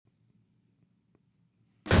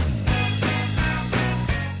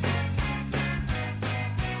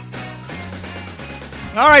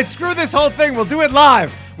All right, screw this whole thing. We'll do it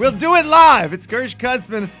live. It's Gersh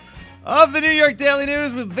Kunstman of the New York Daily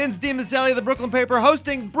News with Vince DiMaselli of the Brooklyn Paper,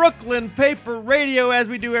 hosting Brooklyn Paper Radio as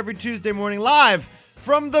we do every Tuesday morning, live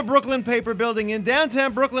from the Brooklyn Paper building in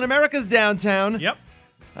downtown Brooklyn, America's downtown. Yep.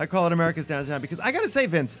 I call it America's downtown because I got to say,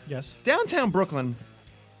 Vince. Yes. Downtown Brooklyn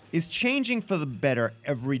is changing for the better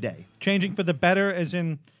every day. Changing for the better as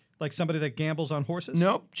in like somebody that gambles on horses?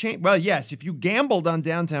 Nope. Well, yes, if you gambled on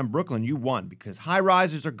downtown Brooklyn, you won because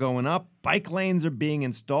high-rises are going up, bike lanes are being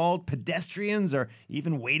installed, pedestrians are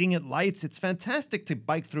even waiting at lights. It's fantastic to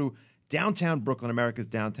bike through downtown Brooklyn, America's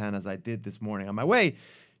downtown, as I did this morning. On my way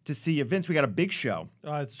to see you, Vince, we got a big show.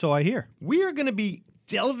 So I hear. We are going to be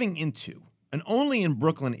delving into an Only in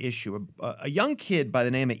Brooklyn issue, a young kid by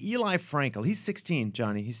the name of Eli Frankel. He's 16,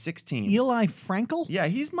 Johnny. He's 16. Eli Frankel? Yeah,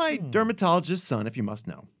 he's my dermatologist's son, if you must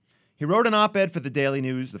know. He wrote an op-ed for the Daily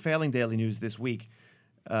News, the failing Daily News this week,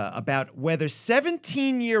 about whether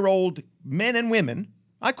 17-year-old men and women,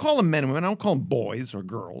 I call them men and women, I don't call them boys or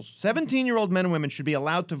girls, 17-year-old men and women should be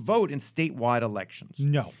allowed to vote in statewide elections.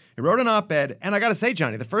 No. He wrote an op-ed, and I got to say,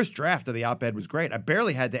 Johnny, the first draft of the op-ed was great. I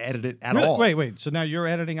barely had to edit it at all. Wait. So now you're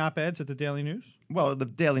editing op-eds at the Daily News? Well, the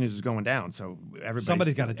Daily News is going down, so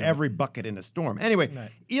Somebody's got to do every bucket in a storm. Anyway, Right.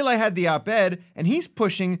 Eli had the op-ed, and he's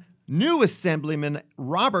pushing new Assemblyman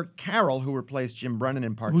Robert Carroll, who replaced Jim Brennan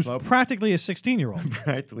in Park Who's Slope. practically a 16-year-old.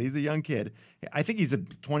 Right, he's a young kid. I think he's a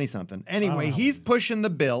 20-something. Anyway, he's pushing the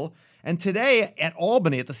bill. And today at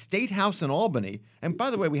Albany, at the State House in Albany, and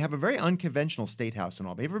by the way, we have a very unconventional State House in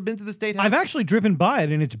Albany. Have you ever been to the State House? I've actually driven by it,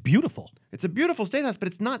 and it's beautiful. It's a beautiful State House, but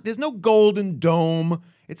it's not. There's no golden dome.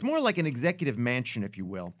 It's more like an executive mansion, if you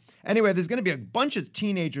will. Anyway, there's going to be a bunch of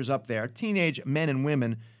teenagers up there, teenage men and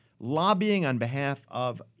women, lobbying on behalf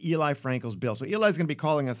of Eli Frankel's bill. So Eli's going to be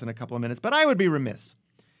calling us in a couple of minutes, but I would be remiss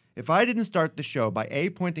if I didn't start the show by A,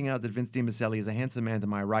 pointing out that Vince DiMaselli is a handsome man to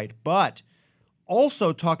my right, but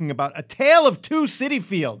also talking about a tale of two city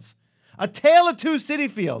fields. A tale of two city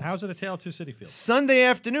fields. How's it a tale of two city fields? Sunday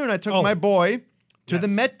afternoon, I took my boy to the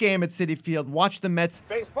Yes. Met game at City Field, watched the Mets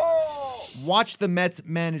Baseball! watch the Mets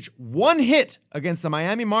manage one hit against the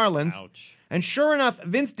Miami Marlins. Ouch. And sure enough,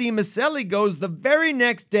 Vince DiMaselli goes the very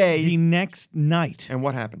next day. The next night, And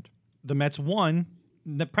what happened? the Mets won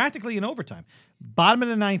practically in overtime. Bottom of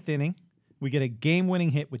the ninth inning, we get a game-winning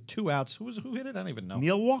hit with 2 outs. Who hit it? I don't even know.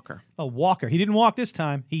 Neil Walker. Oh, Walker. He didn't walk this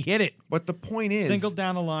time. He hit it. But the point is, Singled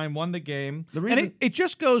down the line, won the game. The And reason- it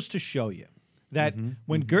just goes to show you that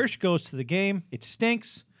when Gersh goes to the game, it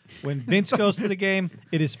stinks. When Vince goes to the game,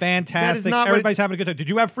 it is fantastic. not what Everybody's having a good time. Did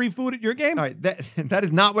you have free food at your game? all right, that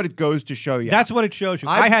is not what it goes to show you. That's what it shows you.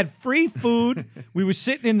 I had free food. We were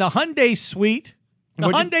sitting in the Hyundai suite. The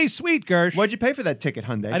Hyundai suite, Gersh. What'd you pay for that ticket,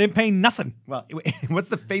 Hyundai? I didn't pay nothing. Well, what's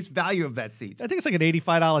the face value of that seat? I think it's like an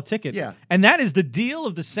 $85 ticket. Yeah. And that is the deal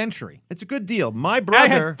of the century. It's a good deal. My I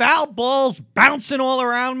brother. had foul balls bouncing all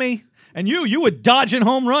around me. And you were dodging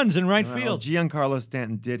home runs in right Well, field. Giancarlo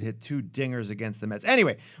Stanton did hit 2 dingers against the Mets.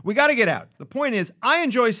 Anyway, we got to get out. The point is, I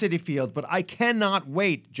enjoy Citi Field, but I cannot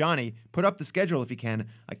wait. Johnny, put up the schedule if you can.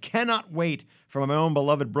 I cannot wait for my own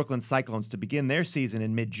beloved Brooklyn Cyclones to begin their season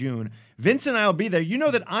in mid-June. Vince and I will be there. You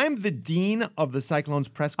know that I'm the dean of the Cyclones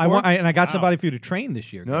press corps. I got somebody for you to train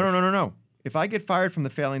this year. No. If I get fired from the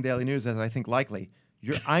failing Daily News, as I think likely,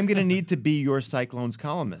 I'm going to need to be your Cyclones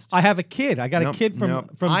columnist. I have a kid. I got a kid from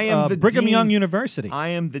I am the Brigham dean. Young University. I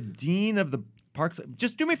am the dean of the Parks.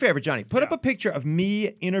 Just do me a favor, Johnny. Put up a picture of me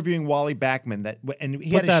interviewing Wally Backman. He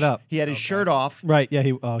Put that up. He had his shirt off. Right. Yeah.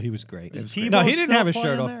 He was great. Is No, Tebow he didn't still have his playing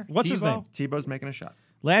shirt off. there? What's his name? Tebow's making a shot.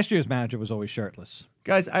 Last year's manager was always shirtless.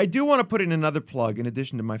 Guys, I do want to put in another plug in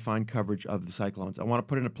addition to my fine coverage of the Cyclones. I want to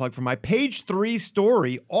put in a plug for my Page 3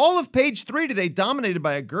 story. All of Page 3 today dominated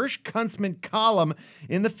by a Gersh Kunstman column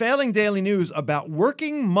in the failing Daily News about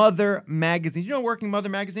Working Mother magazine. You know Working Mother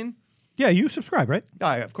magazine? Yeah, you subscribe, right?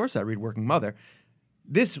 Of course I read Working Mother.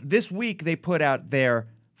 This week they put out their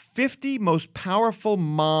 50 most powerful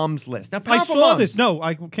moms list. Now, I powerful saw moms. this. No,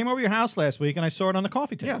 I came over to your house last week and I saw it on the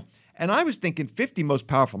coffee table. Yeah. And I was thinking 50 most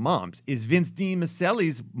powerful moms. Is Vince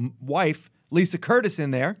DiMaselli's wife, Lisa Curtis, in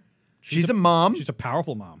there? She's a mom. She's a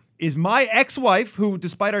powerful mom. Is my ex-wife, who,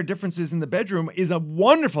 despite our differences in the bedroom, is a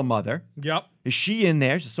wonderful mother. Yep. Is she in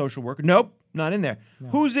there? She's a social worker. Nope, not in there. No.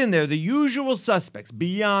 Who's in there? The usual suspects.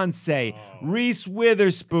 Beyonce, Reese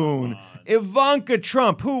Witherspoon, Ivanka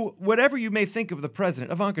Trump, who, whatever you may think of the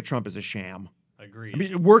president, Ivanka Trump is a sham. Agreed. I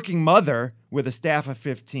mean, working mother with a staff of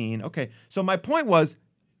 15. Okay, so my point was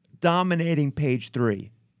dominating Page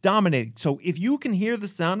 3. Dominating. So if you can hear the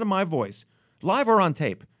sound of my voice, live or on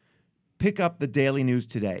tape, pick up the Daily News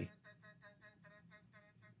today.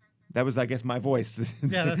 That was, I guess, my voice.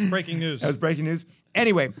 Yeah, that's breaking news. That was breaking news.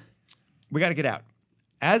 Anyway, we got to get out.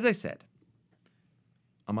 As I said,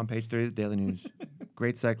 I'm on page 30 of the Daily News.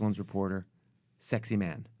 Great Cyclones reporter. Sexy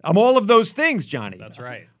man. I'm all of those things, Johnny. That's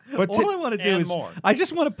right. But All I want to do and is more. I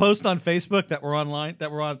just want to post on Facebook that we're online,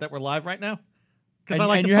 that we're live right now. Because I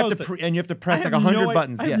like and to you post have to it. and you have to press I like have 100 no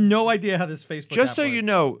buttons. I have no idea how this Facebook. Just app so works. you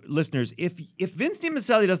know, listeners, if Vince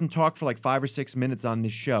DiMaselli doesn't talk for like 5 or 6 minutes on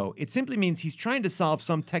this show, it simply means he's trying to solve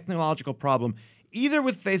some technological problem, either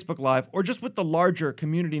with Facebook Live or just with the larger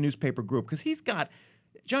community newspaper group. Because he's got,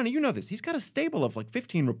 Johnny, you know this, he's got a stable of like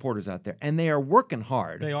 15 reporters out there, and they are working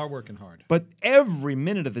hard. They are working hard. But every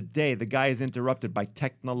minute of the day, the guy is interrupted by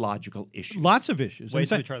technological issues. Lots of issues. Wait In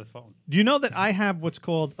till we fact, try the phone. do you know that I have what's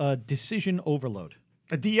called a decision overload?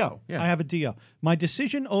 A DO, yeah. I have a DO. My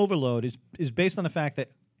decision overload is based on the fact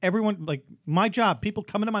that everyone, like my job, people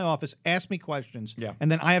come into my office, ask me questions, Yeah.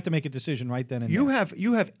 and then I have to make a decision right then and You there. have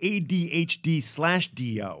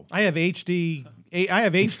ADHD/DO. I have HD. I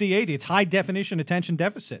have HD80. It's high definition attention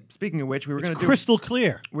deficit. Speaking of which, we were going It's to do crystal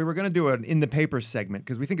clear. we were going to do an in the paper segment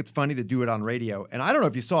because we think it's funny to do it on radio. And I don't know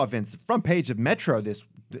if you saw, Vince, the front page of Metro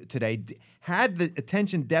today had the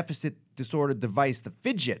attention deficit disorder device, the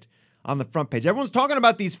fidget, on the front page. Everyone's talking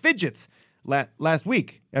about these fidgets. Last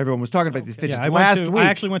week, everyone was talking about these fidgets. Yeah, Last week, I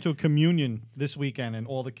actually went to a communion this weekend, and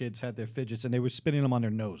all the kids had their fidgets, and they were spinning them on their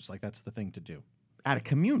nose. Like that's the thing to do at a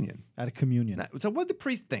communion. at a communion. So what did the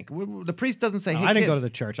priest think? The priest doesn't say, hey, I didn't go kids. to the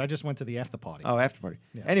church. I just went to the after party. Oh, after party.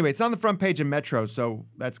 Anyway, it's on the front page of Metro, so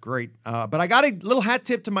that's great. But I got a little hat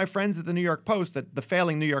tip to my friends at the New York Post, the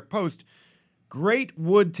failing New York Post. Great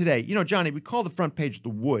wood today. You know, Johnny, we call the front page the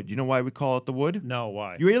Wood. You know why we call it the Wood? No,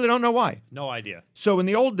 why? You really don't know why. No idea. So in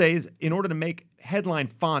the old days, in order to make headline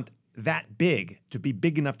font that big, to be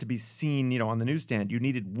big enough to be seen, on the newsstand, you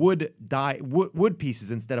needed wood pieces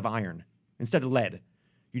instead of iron, instead of lead.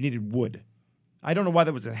 You needed wood. I don't know why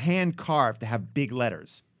that was a hand carved to have big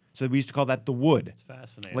letters. So we used to call that the Wood. It's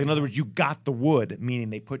fascinating. Like in other words, you got the wood, meaning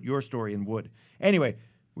they put your story in wood. Anyway,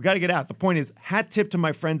 we got to get out. The point is, hat tip to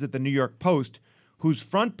my friends at the New York Post, whose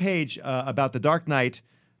front page about the Dark Knight,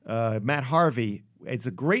 Matt Harvey, it's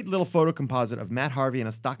a great little photo composite of Matt Harvey in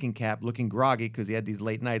a stocking cap looking groggy because he had these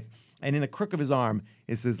late nights. And in the crook of his arm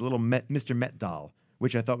is his little Mr. Met doll,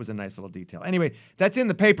 which I thought was a nice little detail. Anyway, that's in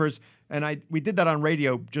the papers, and we did that on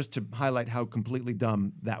radio just to highlight how completely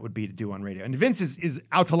dumb that would be to do on radio. And Vince is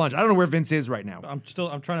out to lunch. I don't know where Vince is right now. I'm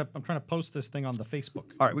trying to post this thing on the Facebook.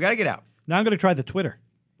 All right, we got to get out. Now I'm going to try the Twitter.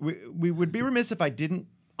 We would be remiss if I didn't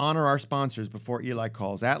honor our sponsors before Eli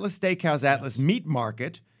calls. Atlas Steakhouse, Atlas Meat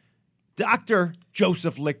Market, Dr.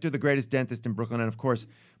 Joseph Lichter, the greatest dentist in Brooklyn, and of course,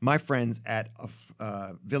 my friends at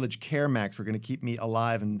Village Care Max were going to keep me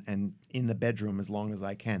alive and in the bedroom as long as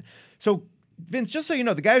I can. So, Vince, just so you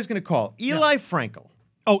know, the guy who's going to call, Eli Frankel.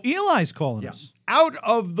 Oh, Eli's calling us. Out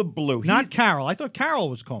of the blue. Not Carol. I thought Carol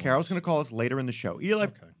was calling. Carol's going to call us later in the show. Eli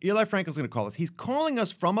Frankel's going to call us. He's calling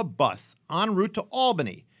us from a bus en route to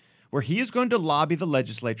Albany, where he is going to lobby the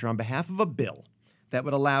legislature on behalf of a bill that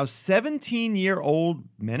would allow 17-year-old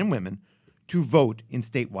men and women to vote in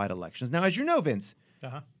statewide elections. Now, as you know, Vince,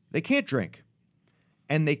 they can't drink,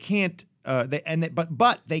 and they can't.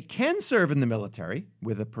 But they can serve in the military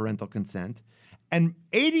with a parental consent, and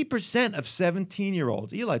 80% of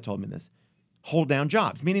 17-year-olds, Eli told me this, hold down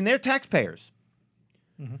jobs, meaning they're taxpayers.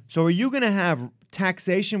 So, are you going to have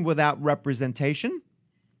taxation without representation?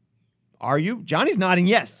 Are you? Johnny's nodding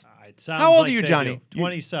yes. It sounds How old like are you, they Johnny? do.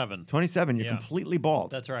 27. 27. You're Yeah. completely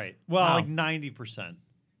bald. That's right. Well, Wow. like 90%.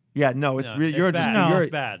 Yeah, no, it's No, you're it's just bad. No, you're,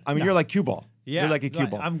 it's bad. I mean, No. you're like cue ball. Yeah, You're like a cue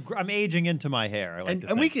ball. I'm aging into my hair. I like to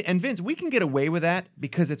And we think. can, and Vince, we can get away with that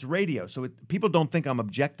because it's radio, so people don't think I'm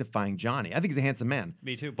objectifying Johnny. I think he's a handsome man.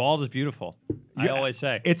 Me too. Bald is beautiful. I Yeah, always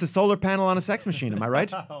say. It's a solar panel on a sex machine. Am I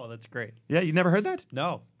right? Oh, that's great. Yeah, you never heard that?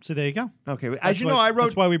 No. So there you go. Okay, as That's you why- know, I wrote.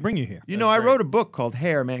 That's why we bring you here. You know, I That's wrote great. a book called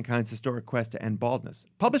 "Hair: Mankind's Historic Quest to End Baldness,"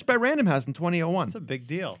 published by Random House in 2001. It's a big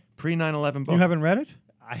deal. Pre 9/11 book. You haven't read it?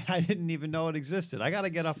 I didn't even know it existed. I got to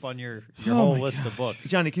get up on your Oh whole my list of books.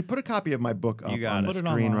 Johnny, can you put a copy of my book up You got on it. the Put it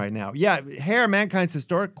screen online. right now? Yeah, "Hair: Mankind's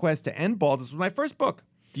Historic Quest to End Baldness" was my first book.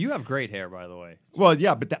 You have great hair, by the way. Well,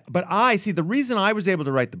 yeah, but I see the reason I was able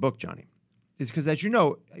to write the book, Johnny, is because, as you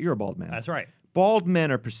know, you're a bald man. That's right. Bald men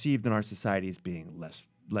are perceived in our society as being less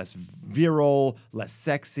virile, less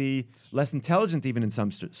sexy, less intelligent, even in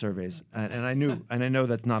some surveys. And I know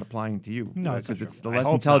that's not applying to you. No, it's not because true. the I less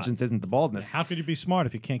hope intelligence isn't the baldness. How could you be smart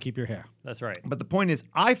if you can't keep your hair? That's right. But the point is,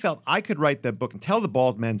 I felt I could write the book and tell the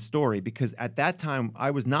bald man's story because at that time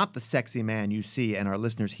I was not the sexy man you see and our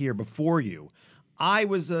listeners hear before you. I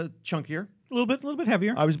was chunkier, A little bit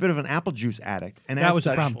heavier. I was a bit of an apple juice addict, and That as was the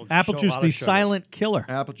such, problem. Show Apple a juice, lot the of sugar. silent killer.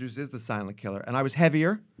 apple juice is the silent killer, and I was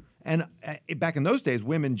heavier. And back in those days,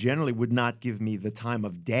 women generally would not give me the time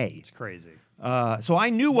of day. It's crazy. So I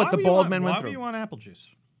knew what the bald men went Why through. were you on apple juice?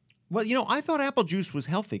 Well, I thought apple juice was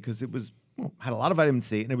healthy because it was had a lot of vitamin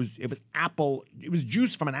C, and it was apple. It was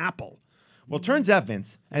juice from an apple. Well, it turns out,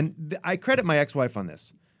 Vince, and I credit my ex-wife on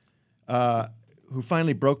this, who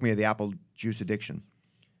finally broke me of the apple juice addiction.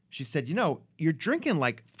 She said, you're drinking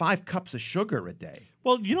like 5 cups of sugar a day.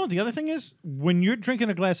 Well, the other thing is when you're drinking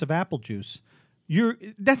a glass of apple juice,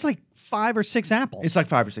 that's like 5 or 6 apples. It's like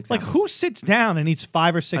 5 or 6 like apples. who sits down and eats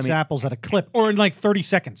 5 or 6 apples at a clip or in like 30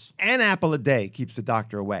 seconds? An apple a day keeps the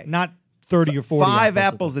doctor away. Not 30 or 40. 5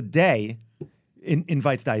 apples a day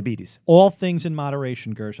invites diabetes. All things in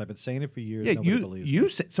moderation, Gersh. I've been saying it for years. Yeah, Nobody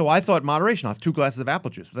believes me. so I thought moderation. I'll have 2 glasses of apple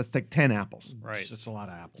juice. Let's take 10 apples. Right. It's a lot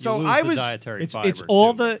of apples. So You lose I the was- dietary It's fiber.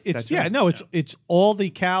 all too. the That's right. it's all the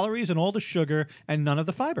calories and all the sugar and none of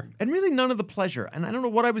the fiber. And really none of the pleasure. And I don't know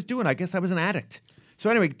what I was doing. I guess I was an addict. So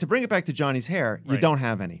anyway, to bring it back to Johnny's hair, you Right. don't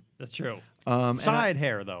have any. That's true. And Side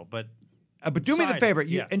hair though, but But do me the Side, favor,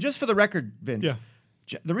 yeah. and just for the record, Vince, Yeah.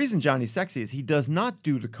 The reason Johnny's sexy is he does not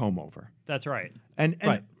do the comb over. that's right. And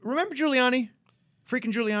Right. remember Giuliani?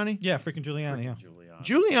 Freaking Giuliani? Yeah, freaking Giuliani. Yeah. Giuliani.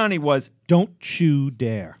 Giuliani was Don't you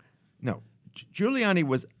dare. No, Giuliani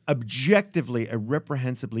was objectively a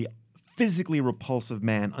reprehensibly, physically repulsive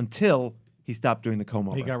man until he stopped doing the comb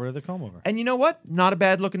over. He got rid of the comb over. And you know what? Not a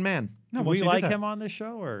bad-looking man. No, Do once we he did like that- him on this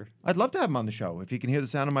show or I'd love to have him on the show if he can hear the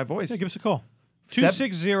sound of my voice. Yeah, give us a call. Seb-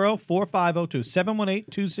 260-4502.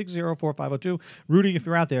 718-260-4502. Rudy, if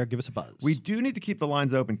you're out there, give us a buzz. We do need to keep the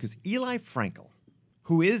lines open because Eli Frankel,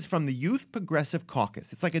 who is from the Youth Progressive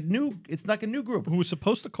Caucus, it's like a new group. Who was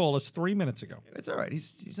supposed to call us 3 minutes ago. It's all right.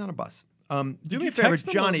 He's on a bus. Do me you a favor, text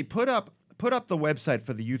him Johnny. Put up the website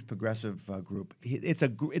for the Youth Progressive group. It's a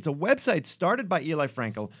website started by Eli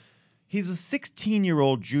Frankel. He's a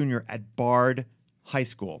 16-year-old junior at Bard High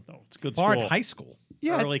School. no? It's good Bard school. High School.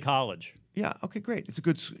 Yeah, Early college. Yeah. Okay. Great. It's a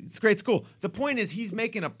great school. The point is, he's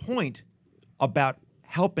making a point about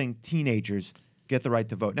helping teenagers get the right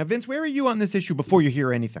to vote. Now, Vince, where are you on this issue before you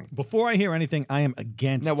hear anything? Before I hear anything, I am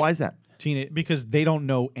against Now, why is that? because they don't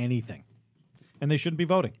know anything. And they shouldn't be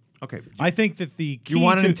voting. Okay. I think that the key You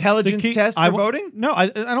want an to- intelligence the key- test I for wa- voting? No, I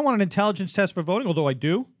don't want an intelligence test for voting, although I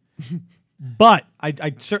do. But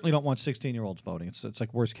I certainly don't want 16-year-olds voting. It's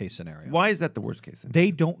like worst case scenario. Why is that the worst case? They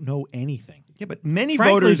don't know anything. Yeah, but many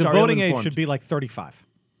Frankly, voters the are voting age ill-informed. should be like 35.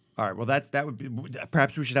 All right. Well, that would be.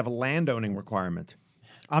 Perhaps we should have a landowning requirement.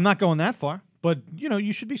 I'm not going that far, but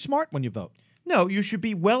you should be smart when you vote. No, you should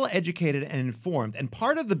be well educated and informed. And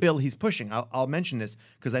part of the bill he's pushing, I'll mention this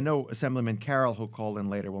because I know Assemblyman Carroll, who'll call in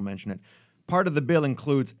later, will mention it. Part of the bill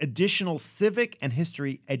includes additional civic and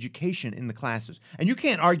history education in the classes, and you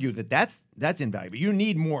can't argue that that's invaluable. You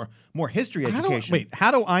need more history education.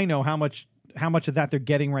 How do I know how much of that they're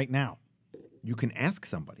getting right now? You can ask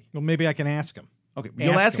somebody. Well, maybe I can ask them. Okay,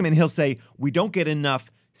 you'll ask him, and he'll say, "We don't get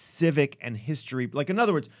enough civic and history." Like, in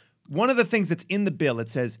other words, one of the things that's in the bill, it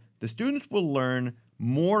says the students will learn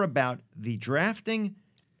more about the drafting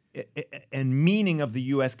and meaning of the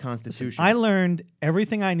U.S. Constitution. I learned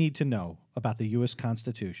everything I need to know about the U.S.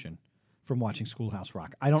 Constitution from watching Schoolhouse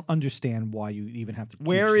Rock. I don't understand why you even have to.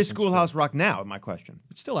 Where teach is this in school. Schoolhouse Rock now? My question.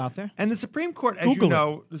 It's still out there. And the Supreme Court, as Google you it.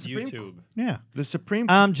 know, the Supreme YouTube. Yeah. The Supreme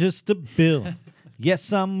I'm just a bill.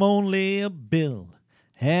 Yes, I'm only a bill.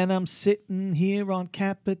 And I'm sitting here on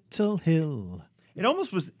Capitol Hill. It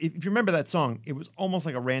almost was. If you remember that song, it was almost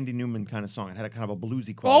like a Randy Newman kind of song. It had a kind of a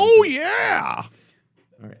bluesy quality. Oh, to it. yeah.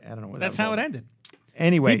 All right, I don't know what That's that was how all it about. ended.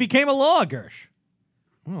 Anyway, He became a law, Gersh.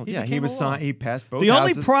 well, he yeah, he became was a law. signed. He passed both The only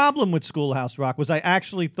houses. problem with Schoolhouse Rock was I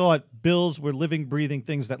actually thought bills were living, breathing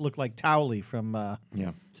things that looked like Towley from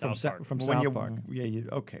Yeah. South Park. from Well, when South you- Park. Yeah.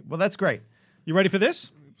 Okay. Well, that's great. You ready for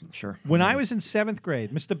this? Sure. When I was in 7th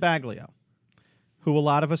grade, Mr. Baglio, who a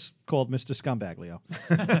lot of us called Mr. Scumbaglio,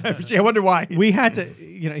 Gee, I wonder why. we had to,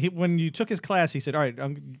 when you took his class, he said, all right,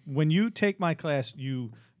 when you take my class, you're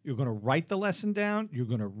going to write the lesson down, you're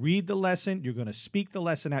going to read the lesson, you're going to speak the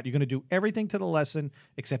lesson out, you're going to do everything to the lesson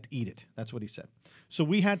except eat it. That's what he said. So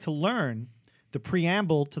we had to learn the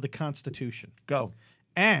preamble to the Constitution. Go.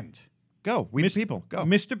 And Go. We the people. Go.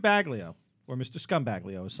 Mr. Baglio, or Mr.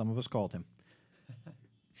 Scumbaglio, as some of us called him,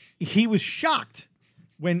 he was shocked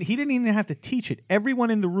when he didn't even have to teach it.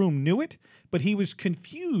 Everyone in the room knew it, but he was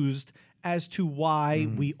confused as to why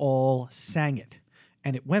we all sang it.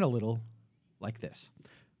 And it went a little like this.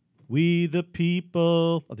 we the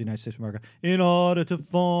people of the United States of America, in order to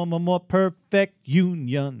form a more perfect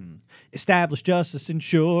union, establish justice,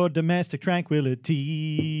 ensure domestic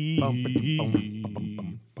tranquility,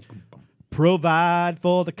 provide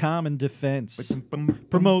for the common defense,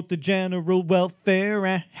 promote the general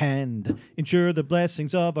welfare, and ensure the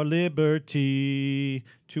blessings of our liberty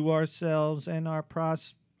to ourselves and our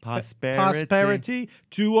prosperity,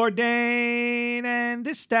 to ordain and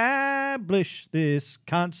establish this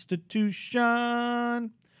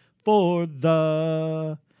Constitution for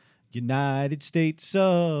the United States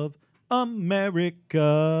of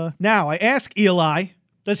America. Now, I ask Eli,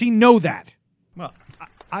 does he know that? Well,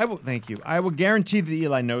 I will. Thank you. I will guarantee that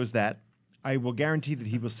Eli knows that. I will guarantee that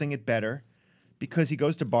he will sing it better because he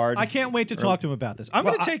goes to Bard. I can't wait to talk to him about this. I'm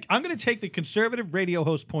going to take the conservative radio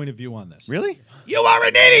host point of view on this. Really? You are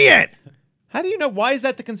an idiot. How do you know? Why is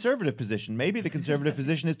that the conservative position? Maybe the conservative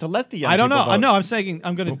position is to let the young I don't know. people vote. I'm saying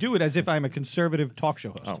I'm going to do it as if I'm a conservative talk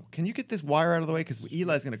show host. Oh, can you get this wire out of the way? Because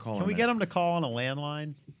Eli's going to call Can in we there. get him to call on a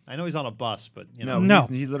landline? I know he's on a bus, but you know. No. No,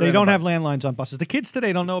 he's literally they on don't the have bus. landlines on buses. The kids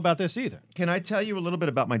today don't know about this either. Can I tell you a little bit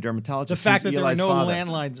about my dermatologist? The fact who's that there are Eli's no father?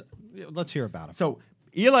 landlines. Let's hear about it. So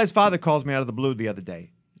Eli's father calls me out of the blue the other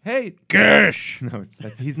day. Hey, Gersh, no,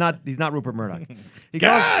 he's not Rupert Murdoch. He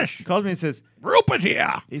Gosh! calls me and says, Rupert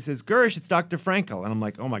here. he says, Gersh, it's Dr. Frankel. And I'm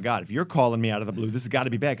like, oh my God, if you're calling me out of the blue, this has got to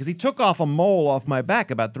be bad. Because he took off a mole off my back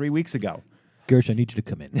about 3 weeks ago. Gersh, I need you to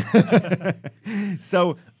come in.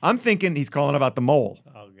 So I'm thinking he's calling about the mole.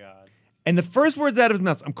 Oh God. And the first words out of his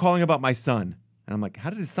mouth, I'm calling about my son. And I'm like, how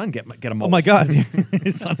did his son get a mole? Oh my God,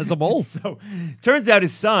 his son is a mole. So turns out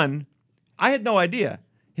his son, I had no idea.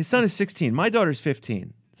 His son is 16. My daughter's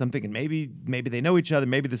 15. So I'm thinking maybe they know each other.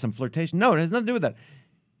 Maybe there's some flirtation. No, it has nothing to do with that.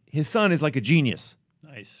 His son is like a genius.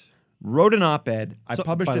 Nice. Wrote an op-ed. I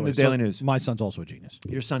published by it in way, the Daily News. My son's also a genius.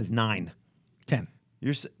 Your son is 9. 10.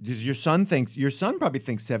 Does your son probably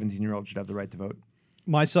thinks 17-year-olds should have the right to vote.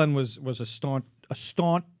 My son was a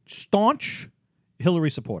staunch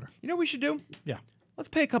Hillary supporter. You know what we should do? Yeah, Let's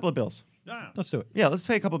pay a couple of bills. Yeah. let's do it. Yeah, let's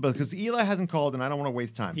pay a couple of bills because Eli hasn't called and I don't want to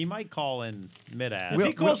waste time. He might call in mid-ad. If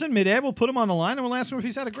he calls in mid-air, we'll put him on the line and we'll ask him if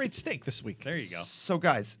he's had a great steak this week. There you go. So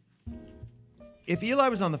guys, if Eli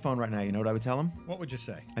was on the phone right now, you know what I would tell him? What would you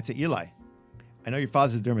say? I'd say, Eli, I know your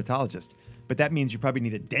father's a dermatologist, but that means you probably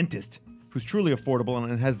need a dentist who's truly affordable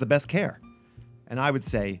and has the best care. And I would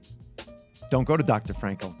say, don't go to Dr.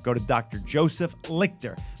 Frankel. Go to Dr. Joseph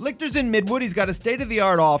Lichter. Lichter's in Midwood. He's got a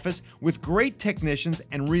state-of-the-art office with great technicians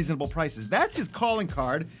and reasonable prices. That's his calling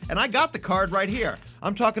card, and I got the card right here.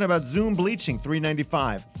 I'm talking about Zoom bleaching,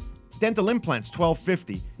 $395. Dental implants,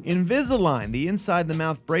 $12.50. Invisalign, the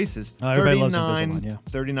inside-the-mouth braces, Everybody loves Invisalign, yeah.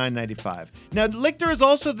 $39.95. Now, Lichter is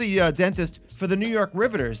also the dentist for the New York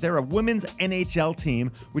Riveters. They're a women's NHL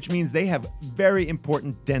team, which means they have very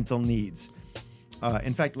important dental needs.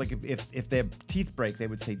 In fact, like if their teeth break, they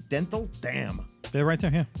would say dental. Damn. They're right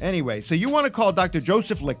there, yeah. Anyway, so you want to call Dr.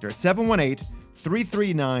 Joseph Lichter at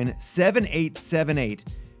 718-339-7878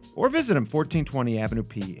 or visit him 1420 Avenue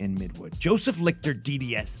P in Midwood.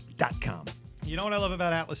 JosephLichterDDS.com. You know what I love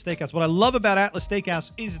about Atlas Steakhouse? What I love about Atlas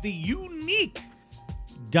Steakhouse is the unique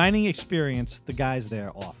dining experience the guys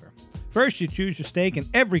there offer. First, you choose your steak, and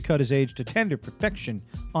every cut is aged to tender perfection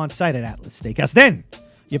on site at Atlas Steakhouse. Then,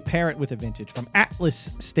 you pair it with a vintage from Atlas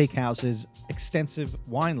Steakhouse's extensive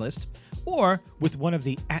wine list or with one of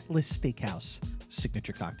the Atlas Steakhouse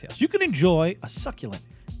signature cocktails. You can enjoy a succulent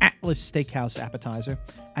Atlas Steakhouse appetizer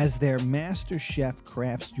as their master chef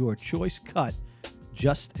crafts your choice cut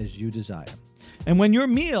just as you desire. And when your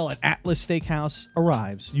meal at Atlas Steakhouse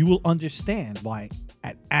arrives, you will understand why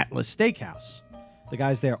at Atlas Steakhouse, the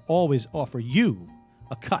guys there always offer you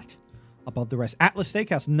a cut above the rest. Atlas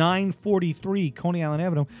Steakhouse, 943 Coney Island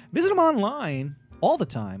Avenue. Visit them online all the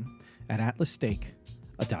time at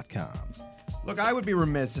atlassteak.com. Look, I would be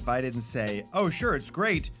remiss if I didn't say, oh, sure, it's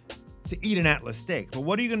great to eat an Atlas steak. But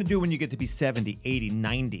what are you going to do when you get to be 70, 80,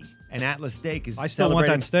 90? An Atlas steak is I still want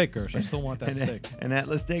celebrating- that steak, Gersh. I still want that steak. An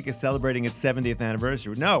Atlas steak is celebrating its 70th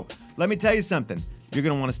anniversary. No, let me tell you something. You're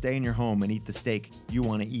going to want to stay in your home and eat the steak you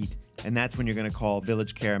want to eat. And that's when you're going to call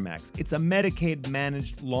Village Care Max. It's a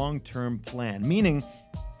Medicaid-managed long-term plan, meaning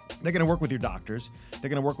they're going to work with your doctors, they're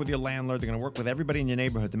going to work with your landlord, they're going to work with everybody in your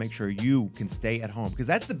neighborhood to make sure you can stay at home. Because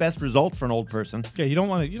that's the best result for an old person. Yeah, you don't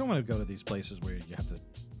want to go to these places where you have to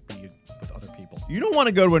be with other people. You don't want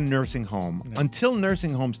to go to a nursing home until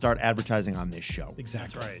nursing homes start advertising on this show.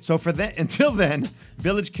 Exactly. That's right. So until then,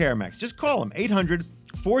 Village Care Max. Just call them,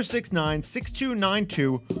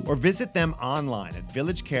 800-469-6292, or visit them online at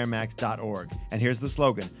villagecaremax.org. And here's the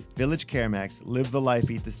slogan, Village Care Max, live the life,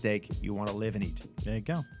 eat the steak you want to live and eat. There you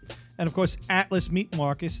go. And of course, Atlas Meat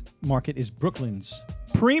Market is Brooklyn's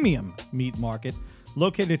premium meat market,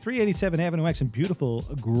 located at 387 Avenue X in beautiful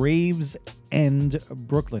Gravesend,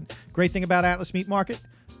 Brooklyn. Great thing about Atlas Meat Market,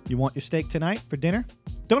 you want your steak tonight for dinner?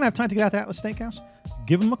 Don't have time to get out to Atlas Steakhouse?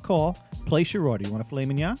 Give them a call. Place your order. You want a filet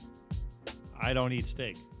mignon? I don't eat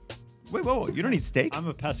steak. Wait, whoa, you don't eat steak? I'm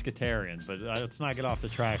a pescatarian, but let's not get off the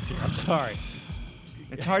tracks here. I'm sorry.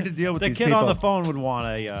 It's hard to deal with The these kid people. on the phone would want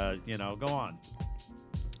to, go on.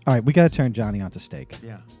 All right, we got to turn Johnny onto steak.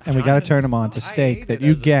 Yeah. And we got to turn him on to I steak ate that it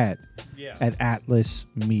you as a- get Yeah. at Atlas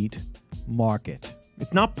Meat Market.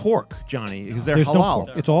 It's not pork, Johnny, because they're There's no halal.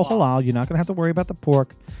 pork. It's all halal. You're not going to have to worry about the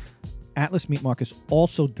pork. Atlas Meat Market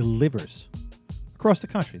also delivers across the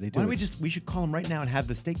country. They do. Why don't it. we should call them right now and have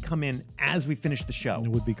the steak come in as we finish the show. It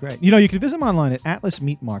would be great. You can visit them online at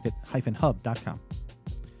atlasmeatmarket-hub.com.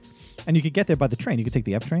 And you could get there by the train. You could take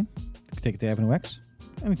the F train. You could take it to Avenue X.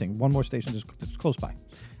 Anything. One more station just close by.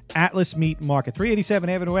 Atlas Meat Market, 387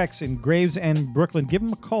 Avenue X in Gravesend, Brooklyn. Give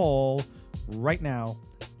them a call right now.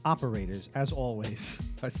 Operators, as always,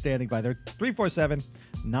 are standing by there.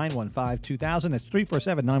 347-915-2000. That's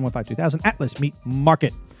 347-915-2000. Atlas Meat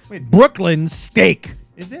Market. Wait. Brooklyn Steak.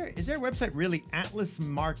 Is their website really Atlas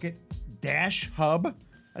Market Hub?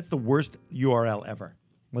 That's the worst URL ever.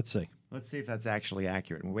 Let's see. Let's see if that's actually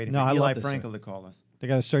accurate. We're waiting No, I for Eli love this, Frankel to call us. They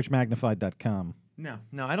got to search magnified.com. No,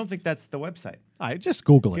 I don't think that's the website. All right, just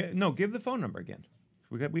Google it. No, give the phone number again.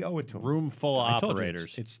 We owe it to them. Room full of I told you,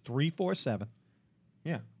 operators. it's 347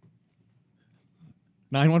 Yeah.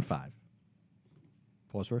 915.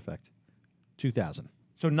 Pause for effect. 2000.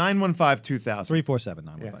 So 915-2000. 347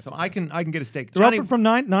 Yeah, 915. so I can get a steak. They're Johnny, open from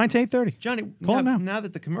 9 to 8:30. Johnny, Call now, him now. now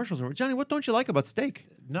that the commercials are over, Johnny, what don't you like about steak?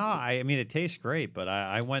 No, I mean, it tastes great, but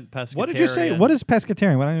I went pescatarian. What did you say? What is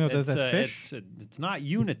pescatarian? What I know It's, that's fish. It's not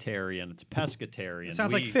Unitarian. It's pescatarian. It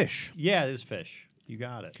sounds like fish. Yeah, it is fish. You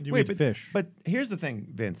got it. You eat fish. But here's the thing,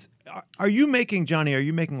 Vince. Are you making, Johnny,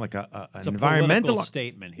 like an It's a environmental political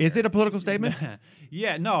statement here. Is it a political statement?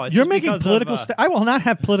 Yeah, no. It's You're just making because political. of, I will not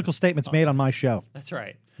have political statements made on my show. That's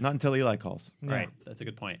right. Not until Eli calls. Right. That's a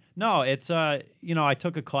good point. No, it's I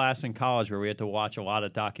took a class in college where we had to watch a lot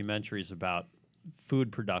of documentaries about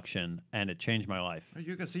food production, and it changed my life.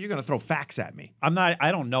 So you're going to throw facts at me.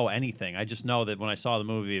 I don't know anything. I just know that when I saw the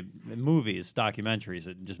movies, documentaries,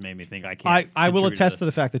 it just made me think I can't. I will contribute attest to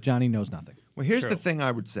this. the fact that Johnny knows nothing. Well, here's True. the thing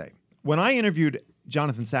I would say. When I interviewed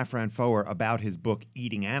Jonathan Safran Foer about his book,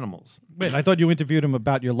 Eating Animals, Wait, I thought you interviewed him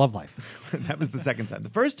about your love life. that was the second time. The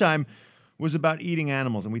first time was about eating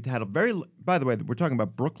animals, and we had by the way, we're talking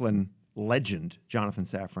about Brooklyn legend, Jonathan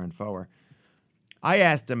Safran Foer. I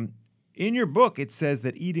asked him, in your book, it says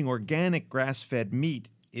that eating organic grass-fed meat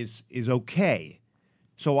is okay.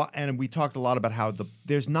 So, and we talked a lot about how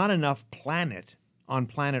there's not enough planet on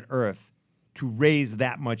planet Earth to raise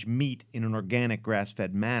that much meat in an organic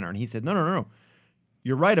grass-fed manner. And he said, no.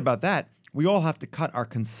 You're right about that. We all have to cut our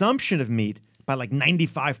consumption of meat by like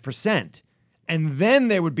 95%. And then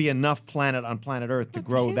there would be enough planet on planet Earth to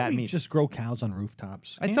grow Can't that we meat. just grow cows on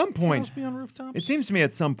rooftops. At Can't some point, cows be on rooftops? It seems to me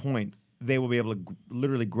at some point they will be able to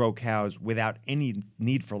literally grow cows without any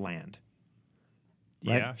need for land.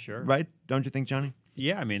 Right? Yeah, sure. Right? Don't you think, Johnny?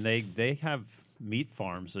 Yeah, I mean they have meat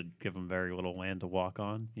farms that give them very little land to walk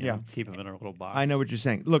on. You Yeah. know, keep them in a little box. I know what you're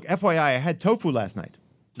saying. Look, FYI, I had tofu last night.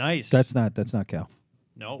 Nice. That's not cow.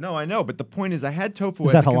 no. No, I know, but the point is I had tofu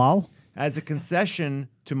Is as that halal? as a concession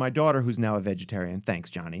to my daughter who's now a vegetarian. Thanks,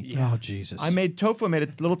 Johnny. Yeah. Oh Jesus! I made tofu. I made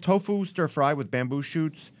a little tofu stir fry with bamboo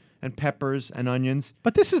shoots and peppers and onions.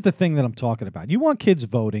 But this is the thing that I'm talking about. You want kids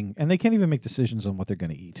voting, and they can't even make decisions on what they're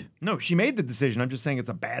going to eat. No, she made the decision. I'm just saying it's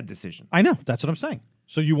a bad decision. I know. That's what I'm saying.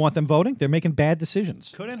 So you want them voting? They're making bad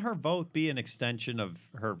decisions. Couldn't her vote be an extension of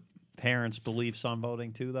her parents' beliefs on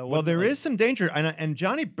voting too, though? Well, there is some danger, and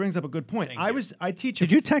Johnny brings up a good point. Thank you. I teach.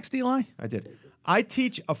 Did you text Eli? I did. I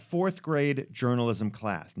teach a 4th grade journalism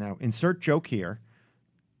class. Now, insert joke here.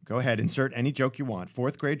 Go ahead, insert any joke you want.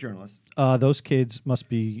 4th grade journalist. Those kids must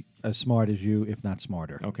be as smart as you, if not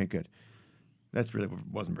smarter. Okay, good. That's really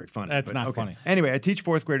wasn't very funny. That's but not okay. funny. Anyway, I teach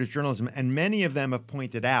 4th graders journalism, and many of them have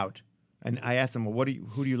pointed out. And I asked them, well,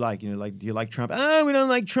 who do you like? Do you like Trump? Oh, we don't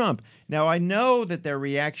like Trump. Now, I know that their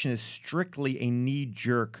reaction is strictly a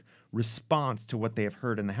knee-jerk response to what they have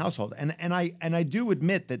heard in the household. And I do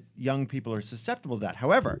admit that young people are susceptible to that.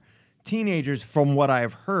 However, teenagers, from what I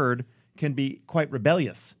have heard, can be quite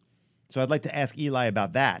rebellious. So I'd like to ask Eli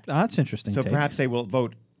about that. That's interesting. So take. perhaps they will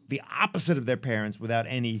vote the opposite of their parents without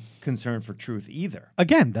any concern for truth either.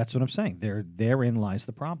 Again, that's what I'm saying. Therein lies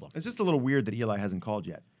the problem. It's just a little weird that Eli hasn't called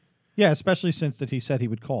yet. Yeah, especially since that he said he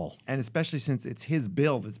would call. And especially since it's his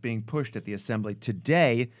bill that's being pushed at the assembly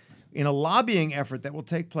today in a lobbying effort that will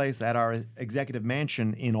take place at our executive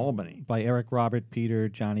mansion in Albany. By Eric, Robert, Peter,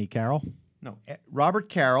 Johnny, Carroll. No, Robert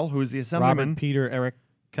Carroll, who is the assemblyman. Robert, Peter, Eric,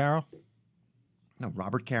 Carroll. No,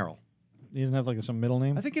 Robert Carroll. He doesn't have like some middle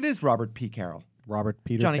name. I think it is Robert P. Carroll. Robert,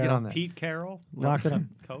 Peter. Johnny, Carroll? get on that. Pete Carroll, Lock it up.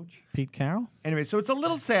 coach. Pete Carroll. Anyway, so it's a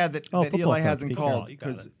little sad that, Oh, that football Eli coach, hasn't Pete called. Carroll, you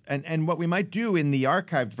got 'Cause- it. and what we might do in the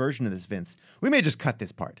archived version of this, Vince, we may just cut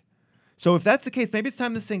this part. So if that's the case, maybe it's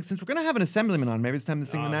time to sing. Since we're going to have an assemblyman on, maybe it's time to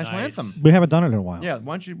sing the Oh, national nice. anthem. We haven't done it in a while. Yeah,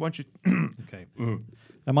 why don't you Okay.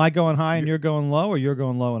 Am I going high and you're going low, or you're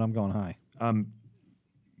going low and I'm going high?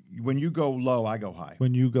 when you go low, I go high.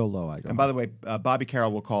 When you go low, I go. And by the way, Bobby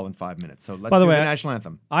Carroll will call in 5 minutes. So let's By the do way, the national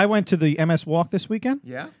anthem. I went to the MS Walk this weekend.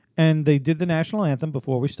 Yeah? And they did the national anthem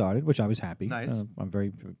before we started, which I was happy. Nice. I'm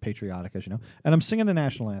very patriotic, as you know. And I'm singing the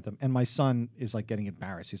national anthem, and my son is like getting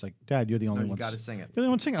embarrassed. He's like, "Dad, you're the only No, one. you got to sing it. You're the only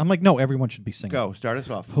one singing." I'm like, "No, everyone should be singing." Go, start us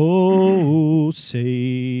off. Oh,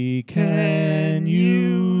 say, can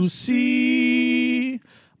you see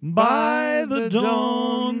by the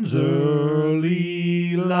dawn's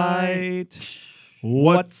early light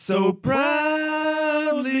what so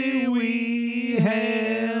proudly we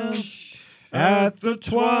hailed at the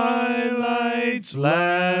twilight's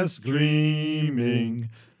last gleaming,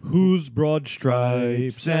 whose broad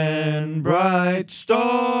stripes and bright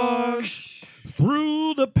stars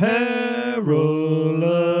through the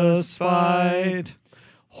perilous fight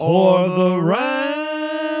o'er the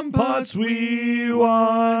ramparts we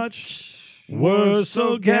watched were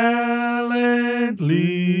so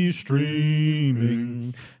gallantly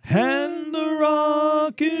streaming, and the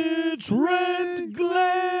rocket's red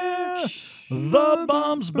glare, the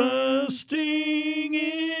bombs bursting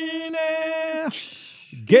in air,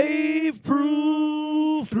 gave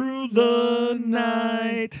proof through the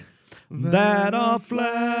night that our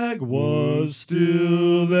flag was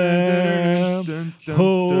still there.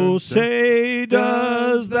 Oh, say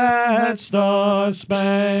does that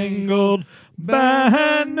star-spangled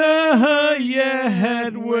banner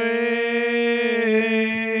yet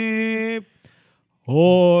wave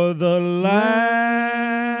o'er the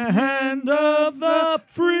land of the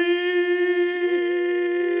free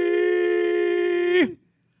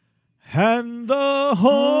and the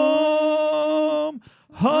home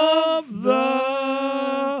of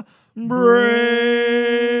the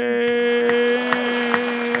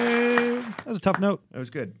brave. That was a tough note. That was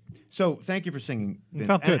good. So thank you for singing, Vince.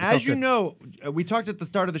 felt good, And it as felt you good. know, we talked at the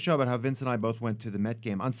start of the show about how Vince and I both went to the Met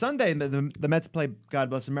game. On Sunday, the Mets played God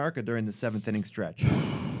Bless America during the 7th inning stretch.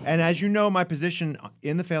 And as you know, my position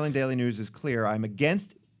in the Failing Daily News is clear. I'm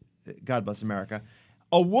against God Bless America.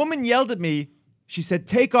 A woman yelled at me. She said,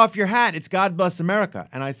 "Take off your hat. It's God Bless America."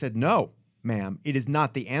 And I said, "No, ma'am, it is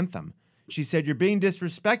not the anthem." She said, "You're being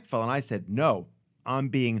disrespectful." And I said, "No, I'm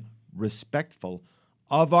being respectful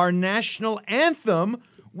of our national anthem,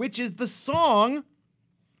 which is the song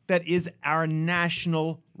that is our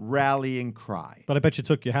national rallying cry." But I bet you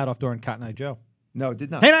took your hat off during Cotton Eye Joe. No, it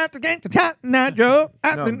did not. Hey, not the gang to Cotton Eye Joe.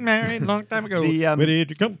 I've No. been married a long time ago. The, Where did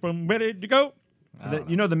you come from? Where did you go?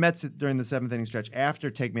 You know, the Mets during the 7th inning stretch,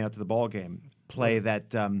 after Take Me Out to the Ball Game, play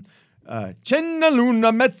that Cenna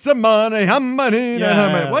Luna Mezzamane Hammarina.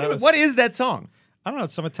 Yeah, What, that was- what is that song? I don't know.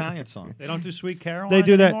 It's some Italian song. They don't do Sweet Caroline They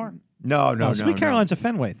do that. anymore? No. Sweet Caroline's a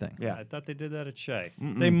Fenway thing. Yeah. I thought they did that at Shea.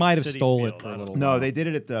 They might have City stole Field, it for I a don't little No, while. they did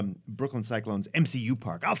it at the Brooklyn Cyclones MCU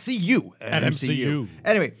Park. I'll see you At MCU.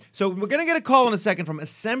 Anyway, so we're going to get a call in a second from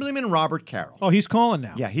Assemblyman Robert Carroll. Oh, he's calling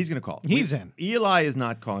now. Yeah, he's going to call. He's in. Eli is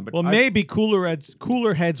not calling, but Well, I- maybe cooler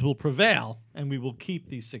heads will prevail, and we will keep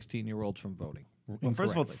these 16-year-olds from voting. Well,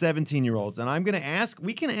 first of all, incorrectly. it's 17-year-olds, and I'm going to ask.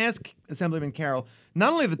 We can ask Assemblyman Carroll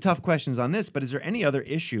not only the tough questions on this, but is there any other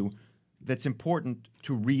issue that's important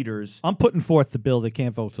to readers? I'm putting forth the bill they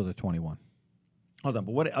can't vote till they're 21. Hold on,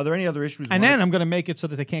 but what are there any other issues? And then I'm going to make it so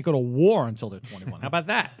that they can't go to war until they're 21. How about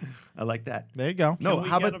that? I like that. There you go. No, Can we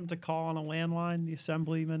how get about them to call on a landline, the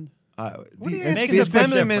assemblyman? do you the, ask Makes the a big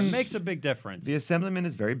assemblyman? difference. Makes a big difference. The assemblyman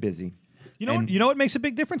is very busy. You know, And- you know what makes a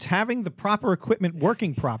big difference? Having the proper equipment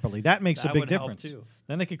working properly. That makes That a big would help, difference. too.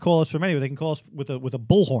 Then they could call us from anywhere. They can call us with a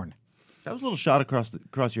bullhorn. That was a little shot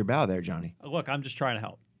across your bow there, Johnny. Look, I'm just trying to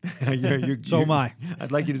help. So am I.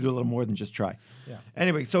 I'd like you to do a little more than just try. Yeah.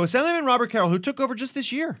 Anyway, so Assemblyman Robert Carroll, who took over just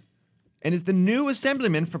this year, and is the new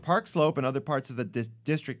assemblyman for Park Slope and other parts of the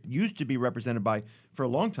district, used to be represented by, for a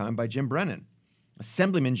long time, by Jim Brennan,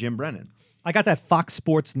 Assemblyman Jim Brennan. I got that Fox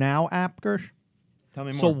Sports Now app, Gersh. Tell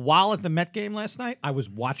me more. So while at the Met game last night, I was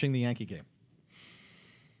watching the Yankee game.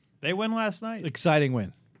 They win last night. Exciting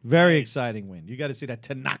win. Very Nice. exciting win. You got to see that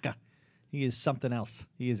Tanaka. He is something else.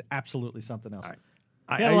 He is absolutely something else. All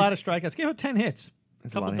right. He had a lot of strikeouts. Gave up 10 hits.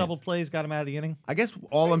 That's a lot Couple of double hits. plays got him out of the inning. I guess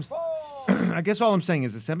all I'm saying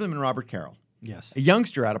is Assemblyman Robert Carroll, Yes. a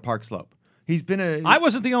youngster out of Park Slope. He's been I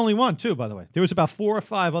wasn't the only one, too, by the way. There was about 4 or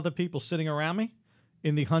 5 other people sitting around me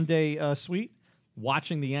in the Hyundai suite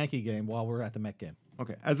watching the Yankee game while we were at the Met game.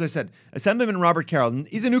 Okay, as I said, Assemblyman Robert Carroll,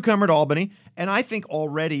 he's a newcomer to Albany, and I think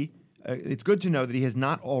already it's good to know that he has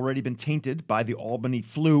not already been tainted by the Albany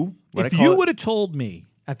flu. If you would have told me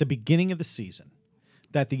at the beginning of the season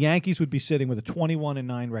that the Yankees would be sitting with a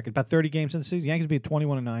 21-9 record, about 30 games in the season, the Yankees would be at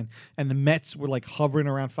 21-9, and the Mets were like hovering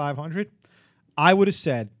around 500, I would have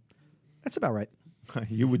said, that's about right.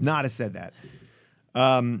 You would not have said that.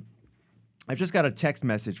 I've just got a text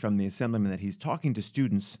message from the Assemblyman that he's talking to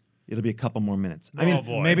students. It'll be a couple more minutes. I mean,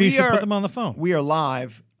 boy. Maybe you we should are- put them on the phone. We are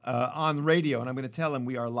live on the radio, and I'm going to tell him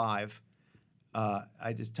we are live.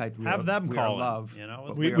 I just typed we Have are, them we call are in, love. you know?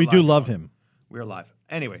 but We are do live. love him. We are live.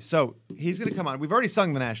 Anyway, so he's going to come on. We've already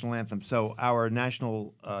sung the national anthem, so our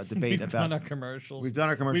national debate We've about done our commercials. we've done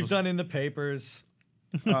our commercials. We've done in the papers.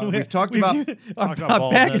 We've talked about our, Talk about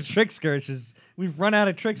our bag of boldness. trick skirts. We've run out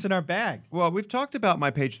of tricks in our bag. Well, we've talked about my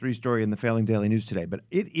page 3 story in the Failing Daily News today, but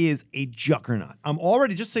it is a juggernaut. I'm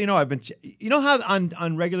already, just so you know, I've been, you know how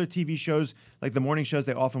on regular TV shows, like the morning shows,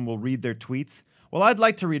 they often will read their tweets? Well, I'd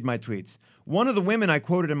like to read my tweets. One of the women I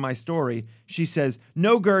quoted in my story, she says,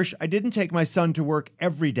 "No, Gersh, I didn't take my son to work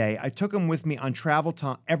every day. I took him with me on travel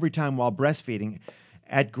time every time while breastfeeding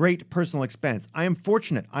at great personal expense. I am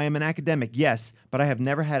fortunate. I am an academic, yes, but I have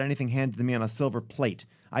never had anything handed to me on a silver plate.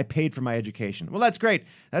 I paid for my education." Well, that's great.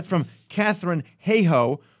 That's from Catherine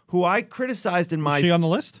Hayhoe, who I criticized in my... Is she on the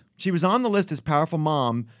list? She was on the list as powerful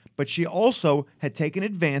mom, but she also had taken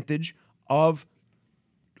advantage of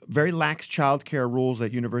very lax child care rules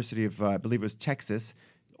at University of, I believe it was Texas,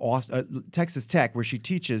 Texas Tech, where she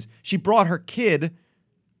teaches. She brought her kid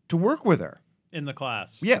to work with her. In the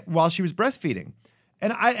class. Yeah, while she was breastfeeding.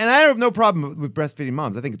 And I have no problem with breastfeeding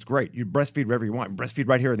moms. I think it's great. You breastfeed wherever you want. Breastfeed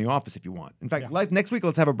right here in the office if you want. In fact, like next week,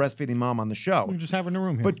 let's have a breastfeeding mom on the show. We just have her in the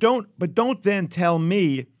room here. But don't then tell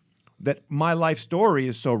me that my life story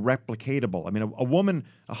is so replicatable. I mean, a woman,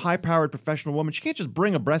 a high-powered professional woman, she can't just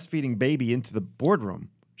bring a breastfeeding baby into the boardroom.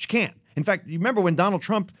 She can't. In fact, you remember when Donald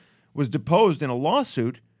Trump was deposed in a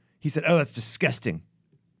lawsuit, he said, "Oh, that's disgusting.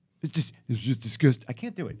 It's just disgusting." I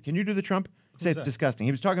can't do it. Can you do the Trump? Say it's disgusting.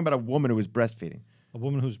 He was talking about a woman who was breastfeeding. A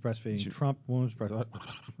woman who's breastfeeding. Trump, woman who's breastfeeding.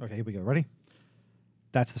 Okay, here we go. Ready?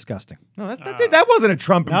 That's disgusting. No, that wasn't a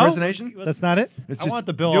Trump impersonation. That's not it? It's I just- want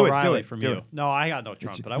the Bill do it, do O'Reilly it, from do you. it. No, I got no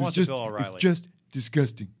Trump, but I want the Bill O'Reilly. It's just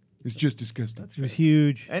disgusting. It's just disgusting. It was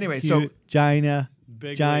huge. Anyway, so- China.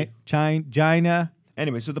 Big China.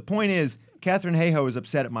 Anyway, so the point is, Catherine Hayhoe is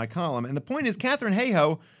upset at my column, and the point is, Catherine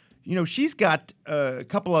Hayhoe, you know, she's got a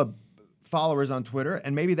couple of followers on Twitter,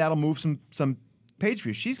 and maybe that'll move some page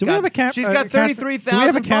views. She's Do we have a she's got 33,000. Do we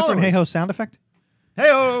have a Catherine Hayhoe sound effect?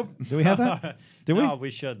 Hayhoe. Do we have that? Do we? No, we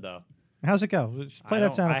should though. How's it go? Just play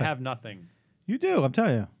that sound I effect. have nothing. You do. I'm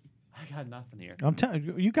telling you. I got nothing here. I'm telling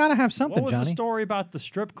you. You got to have something, What was Johnny. the story about the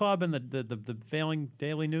strip club and the failing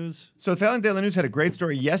Daily News? So, Failing Daily News had a great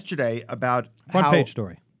story yesterday about Front how page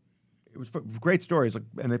story. it was great stories,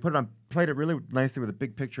 and they played it really nicely with a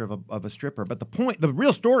big picture of a stripper. But the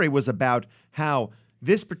real story was about how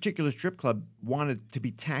this particular strip club wanted to be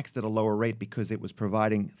taxed at a lower rate because it was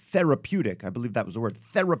providing therapeutic, I believe that was the word,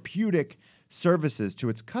 therapeutic services to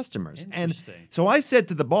its customers. And Interesting. so I said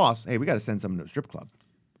to the boss, "Hey, we got to send someone to a strip club.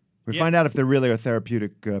 We Yeah. find out if there really are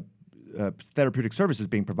therapeutic services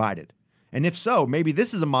being provided, and if so, maybe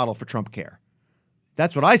this is a model for Trump Care."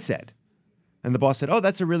 That's what I said. And the boss said, "Oh,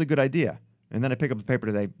 that's a really good idea." And then I pick up the paper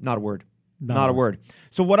today, not a word. Not a word.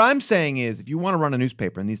 So what I'm saying is, if you want to run a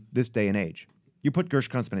newspaper in this day and age, you put Gersh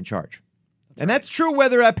Kunstman in charge. That's true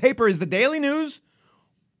whether that paper is the Daily News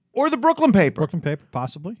or the Brooklyn paper, Brooklyn paper,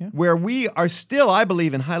 possibly. Yeah. where we are still, I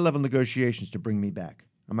believe, in high-level negotiations to bring me back.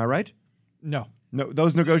 Am I right? No. No,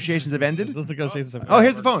 those negotiations have ended? Those negotiations have Oh,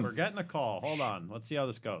 here's the phone. We're getting a call. Hold on. Let's see how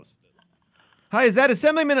this goes. Hi, is that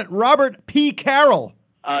Assemblyman Robert P. Carroll?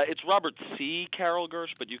 It's Robert C. Carroll Gersh,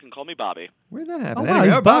 but you can call me Bobby. Where did that happen? Oh, wow,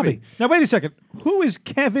 Anyway, he's Bobby. Now, wait a second. Who is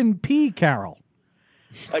Kevin P. Carroll?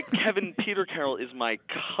 Kevin Peter Carroll is my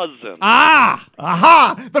cousin. Ah!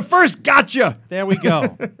 Aha! The first gotcha! There we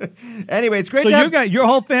go. Anyway, it's great So to have... your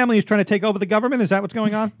whole family is trying to take over the government? Is that what's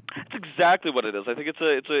going on? That's exactly what it is. I think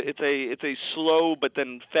it's a slow but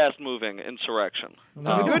then fast-moving insurrection. So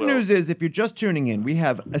the good news is, if you're just tuning in, we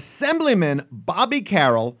have Assemblyman Bobby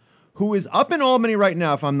Carroll, who is up in Albany right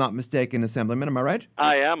now, if I'm not mistaken, Assemblyman. Am I right?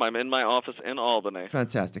 I am. I'm in my office in Albany.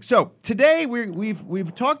 Fantastic. So today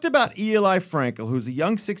we've talked about Eli Frankel, who's a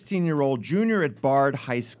young 16-year-old junior at Bard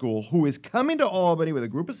High School, who is coming to Albany with a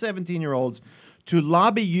group of 17-year-olds to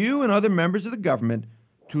lobby you and other members of the government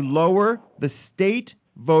to lower the state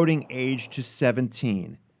voting age to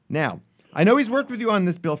 17. Now, I know he's worked with you on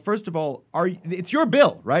this bill. First of all, it's your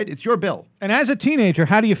bill, right? It's your bill. And as a teenager,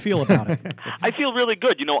 how do you feel about it? I feel really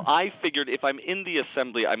good. You know, I figured if I'm in the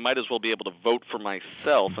assembly, I might as well be able to vote for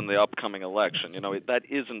myself in the upcoming election. You know, that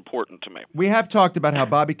is important to me. We have talked about how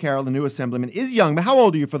Bobby Carroll, the new assemblyman, is young, but how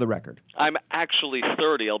old are you for the record? I'm actually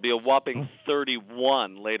 30. I'll be a whopping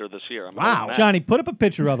 31 later this year. I'm an Wow. old man. Johnny, put up a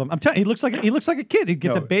picture of him. I'm telling you, he looks like a kid. He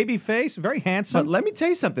gets No. a baby face, very handsome. But let me tell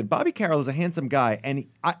you something. Bobby Carroll is a handsome guy, and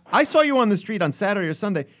I saw you on the street on Saturday or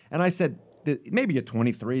Sunday, and I said, maybe you're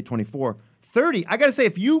 23, 24, 30. I got to say,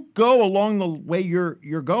 if you go along the way you're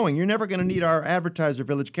going, you're never going to need our advertiser,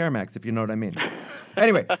 Village CareMax, if you know what I mean.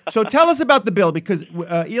 Anyway, so tell us about the bill, because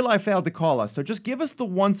Eli failed to call us. So just give us the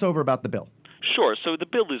once-over about the bill. Sure. So the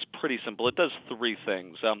bill is pretty simple. It does three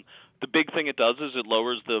things. The big thing it does is it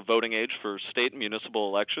lowers the voting age for state and municipal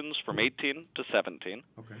elections from 18 to 17.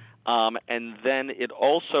 Okay. And then it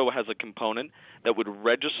also has a component that would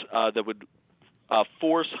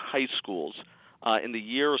force high schools in the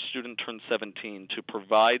year a student turns 17 to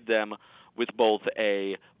provide them with both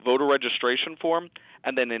a voter registration form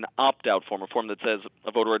and then an opt-out form, a form that says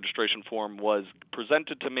a voter registration form was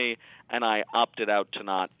presented to me and I opted out to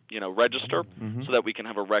not, register, so that we can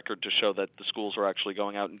have a record to show that the schools are actually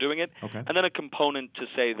going out and doing it. Okay. And then a component to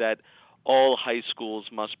say that all high schools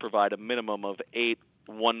must provide a minimum of 8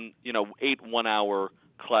 one-hour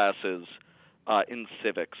classes in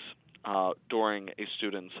civics during a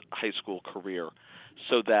student's high school career,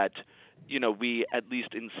 so that we at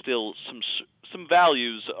least instill some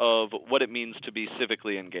values of what it means to be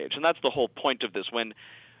civically engaged. And that's the whole point of this. When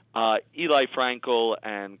Eli Frankel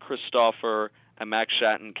and Christopher and Max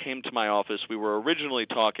Shatton came to my office, we were originally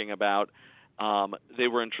talking about they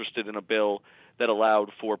were interested in a bill that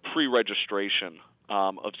allowed for pre-registration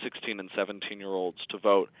of 16 and 17-year-olds to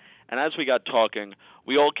vote. And as we got talking,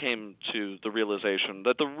 we all came to the realization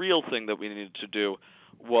that the real thing that we needed to do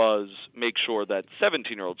was make sure that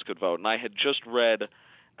 17-year-olds could vote. And I had just read,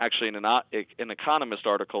 actually, an Economist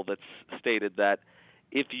article that stated that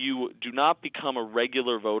if you do not become a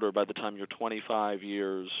regular voter by the time you're 25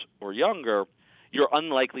 years or younger, you're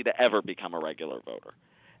unlikely to ever become a regular voter.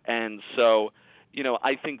 And so,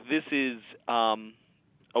 I think this is a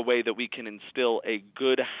way that we can instill a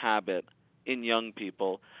good habit in young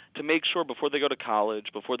people to make sure before they go to college,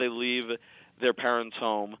 before they leave their parents'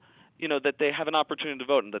 home, that they have an opportunity to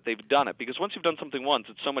vote and that they've done it. Because once you've done something once,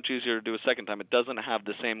 it's so much easier to do a second time. It doesn't have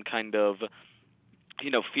the same kind of,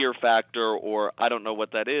 fear factor or I don't know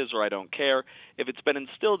what that is or I don't care. If it's been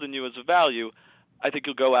instilled in you as a value, I think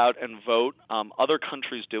you'll go out and vote. Other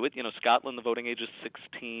countries do it. Scotland, the voting age is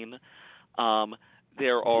 16.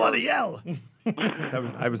 There are Bloody hell!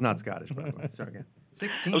 I was not Scottish, by the way. Sorry again.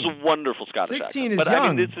 16. It was a wonderful Scottish 16 accent. is but young.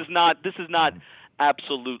 I mean, this is not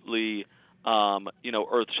absolutely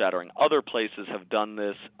earth-shattering. Other places have done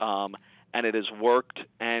this, and it has worked.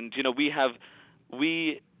 And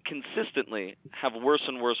we consistently have worse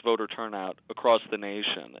and worse voter turnout across the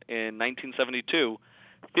nation. In 1972,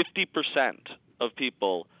 50% of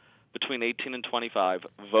people between 18 and 25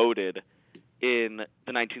 voted in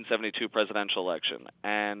the 1972 presidential election,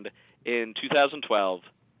 and in 2012,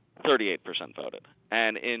 38% voted.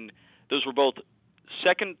 And those were both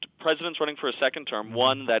second presidents running for a second term.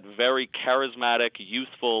 One, that very charismatic,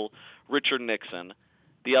 youthful Richard Nixon.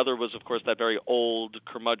 The other was, of course, that very old,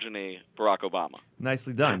 curmudgeon-y Barack Obama.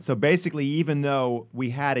 Nicely done. So basically, even though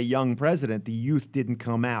we had a young president, the youth didn't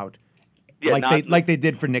come out Yeah, like they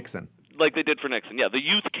did for Nixon. Like they did for Nixon. Yeah, the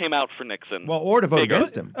youth came out for Nixon. Well, or to vote Bigger.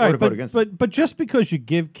 against him. All Or right, to vote against him. but just because you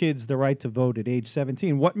give kids the right to vote at age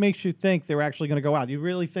 17, what makes you think they're actually going to go out? You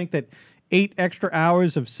really think that 8 extra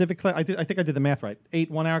hours of civic class? I think I did the math right.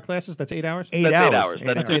 8 1-hour classes. That's 8 hours. Eight That's hours. 8 hours.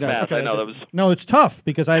 That's That's good 8 hours. math. Okay, I know that okay. was. No, it's tough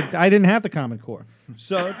because I didn't have the Common Core.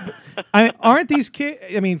 So, aren't these kids?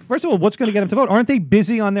 I mean, first of all, what's going to get them to vote? Aren't they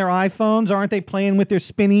busy on their iPhones? Aren't they playing with their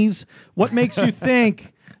spinnies? What makes you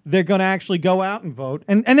think they're going to actually go out and vote?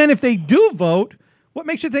 And then if they do vote, what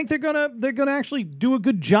makes you think they're gonna actually do a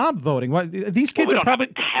good job voting? What these kids we are don't probably.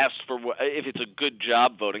 have a test for if it's a good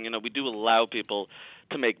job voting. We do allow people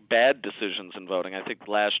to make bad decisions in voting. I think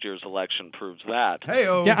last year's election proves that.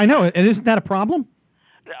 Hey-o. Yeah, I know, and isn't that a problem?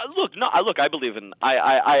 Look, I believe in.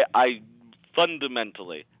 I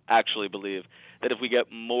fundamentally actually believe that if we get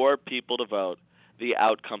more people to vote, the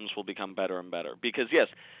outcomes will become better and better. Because yes,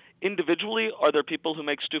 individually, are there people who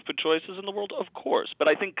make stupid choices in the world? Of course. But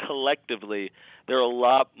I think collectively, there are a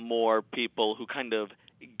lot more people who kind of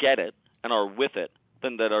get it and are with it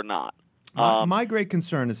than that are not. My great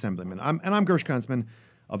concern, Assemblyman, I'm Gersh Kunstman.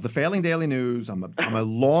 of the failing Daily News. I'm a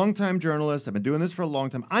longtime journalist. I've been doing this for a long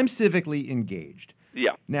time. I'm civically engaged.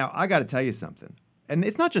 Yeah. Now, I got to tell you something. And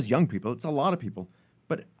it's not just young people, it's a lot of people.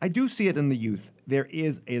 But I do see it in the youth. There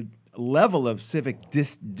is a level of civic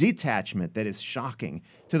detachment that is shocking,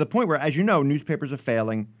 to the point where, as you know, newspapers are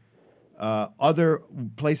failing. Other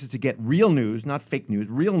places to get real news, not fake news,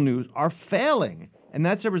 real news, are failing. And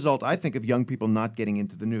that's a result, I think, of young people not getting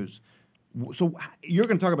into the news. So you're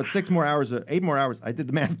going to talk about 8 more hours. I did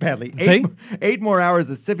the math badly. Eight more hours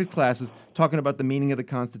of civics classes talking about the meaning of the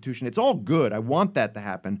Constitution. It's all good. I want that to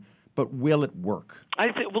happen. But will it work?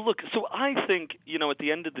 I think. Well, look. So I think, at the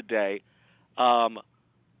end of the day, I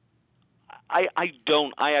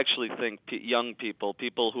don't. I actually think young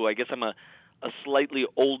people who, I guess I'm a slightly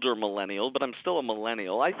older millennial, but I'm still a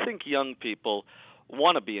millennial. I think young people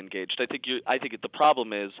want to be engaged. I think the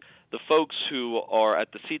problem is the folks who are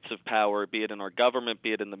at the seats of power, be it in our government,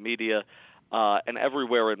 be it in the media, and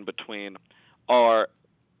everywhere in between, are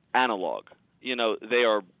analog. They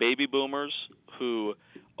are baby boomers who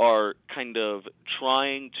are kind of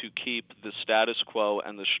trying to keep the status quo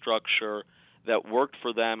and the structure that worked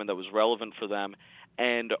for them and that was relevant for them,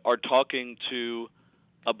 and are talking to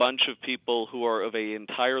a bunch of people who are of an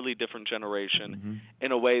entirely different generation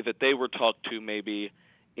in a way that they were talked to maybe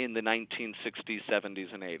in the 1960s,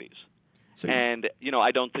 70s, and 80s. So, and,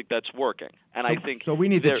 I don't think that's working. And I think so we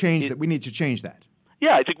need to change that. We need to change that.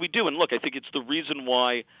 Yeah, I think we do. And look, I think it's the reason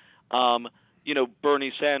why,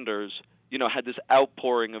 Bernie Sanders, had this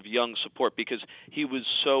outpouring of young support, because he was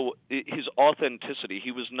his authenticity,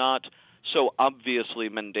 he was not so obviously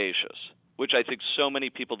mendacious, which I think so many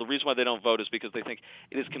people, the reason why they don't vote is because they think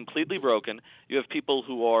it is completely broken. You have people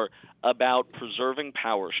who are about preserving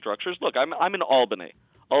power structures. Look, I'm in Albany.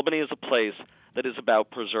 Albany is a place that is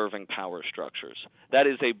about preserving power structures. That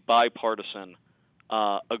is a bipartisan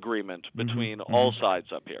agreement between all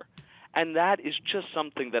sides up here. And that is just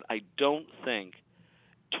something that I don't think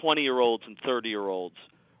 20-year-olds and 30-year-olds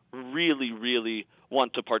really, really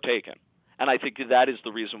want to partake in. And I think that is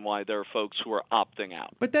the reason why there are folks who are opting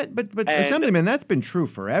out. But Assemblyman, that's been true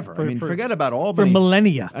forever. Forget about Albany. For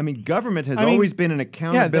millennia. Government has always been an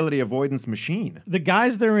accountability avoidance machine. The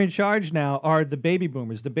guys that are in charge now are the baby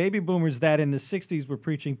boomers. The baby boomers that in the 60s were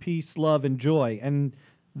preaching peace, love, and joy. And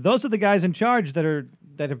those are the guys in charge that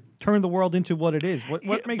have turned the world into what it is. What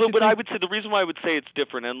makes you think? But I would say the reason why I would say it's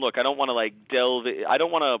different, and look, I don't want to I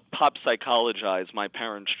don't want to pop psychologize my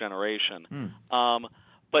parents' generation.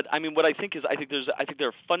 But what I think is, I think there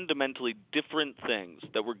are fundamentally different things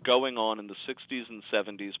that were going on in the 60s and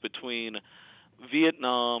 70s between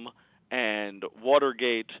Vietnam and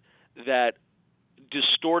Watergate that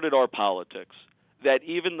distorted our politics. That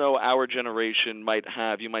even though our generation might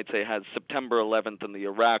have, you might say, has September 11th and the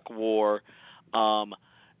Iraq War,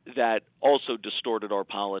 that also distorted our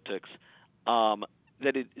politics,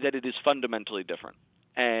 that it is fundamentally different,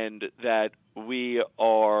 and that we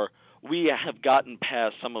have gotten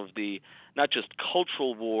past some of the, not just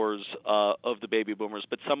cultural wars of the baby boomers,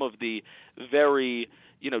 but some of the very,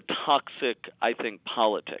 toxic, I think,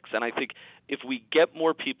 politics. And I think if we get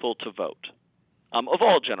more people to vote, of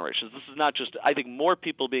all generations, this is not just, I think, more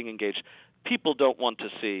people being engaged, people don't want to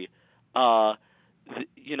see,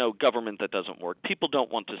 government that doesn't work. People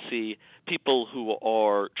don't want to see people who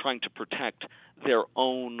are trying to protect their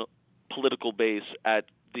own political base at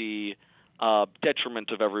the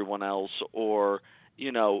detriment of everyone else, or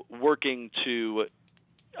working to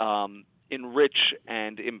enrich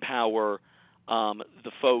and empower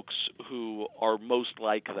the folks who are most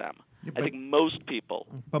like them. Yeah, I think most people.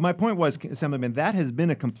 But my point was, Assemblyman, that has been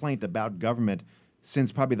a complaint about government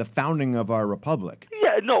since probably the founding of our republic.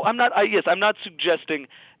 Yeah, no, I'm not. I'm not suggesting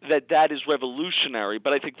that is revolutionary,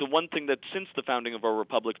 but I think the one thing that since the founding of our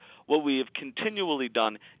republic, what we have continually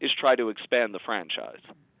done is try to expand the franchise.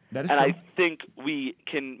 That is and true. I think we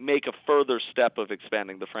can make a further step of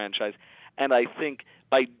expanding the franchise. And I think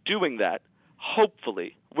by doing that,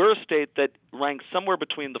 hopefully, we're a state that ranks somewhere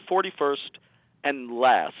between the 41st and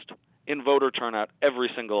last in voter turnout every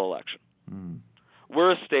single election.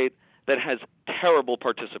 We're a state that has terrible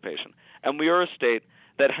participation. And we are a state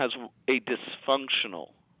that has a dysfunctional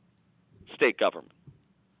state government.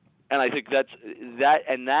 And I think that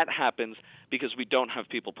happens because we don't have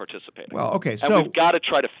people participating. Well, okay, and we've got to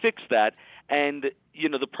try to fix that. And,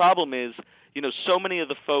 the problem is, so many of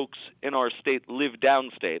the folks in our state live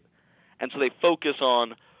downstate, and so they focus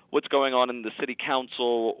on what's going on in the city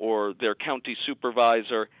council or their county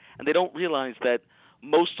supervisor, and they don't realize that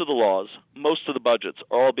most of the laws, most of the budgets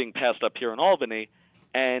are all being passed up here in Albany,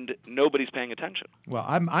 and nobody's paying attention. Well,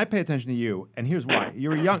 I pay attention to you, and here's why.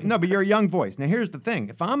 You're a young, no, but you're a young voice. Now, here's the thing.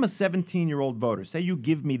 If I'm a 17-year-old voter, say you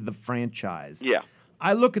give me the franchise, Yeah.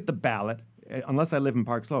 I look at the ballot, unless I live in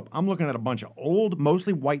Park Slope, I'm looking at a bunch of old,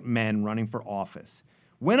 mostly white men running for office.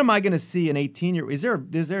 When am I going to see an 18-year?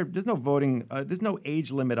 There's no voting, there's no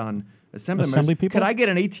age limit on assemblymen. Assembly people? Could I get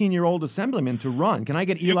an 18-year-old assemblyman to run? Can I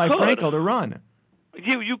get Eli could. Frankel to run?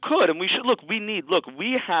 You could, and we should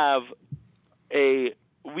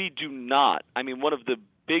we do not. I mean, one of the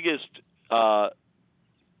biggest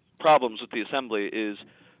problems with the assembly is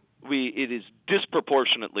it is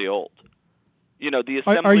disproportionately old. You know, the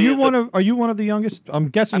assembly. Are you one of the youngest? I'm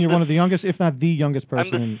guessing you're one of the youngest, if not the youngest I'm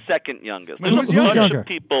person. the second youngest. Who's There's a bunch younger? of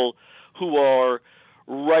people who are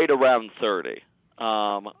right around 30.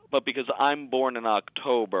 But because I'm born in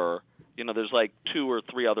October, you know, there's like 2 or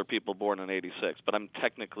 3 other people born in '86, but I'm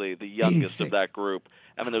technically the youngest 86. of that group.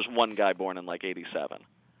 I mean, there's one guy born in like '87.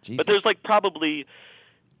 Jesus. But there's like probably,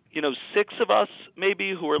 6 of us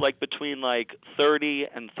maybe who are like between like 30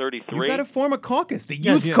 and 33. You got to form a caucus, the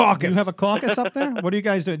Yeah, youth do you- caucus. Do you have a caucus up there? What do you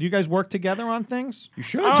guys do? Do you guys work together on things? You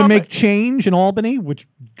should. To make change in Albany, which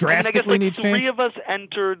I mean, I drastically guess like needs 3 change? of us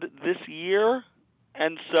entered this year,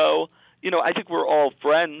 and so I think we're all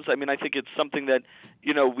friends. I mean, I think it's something that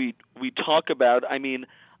we talk about. I mean,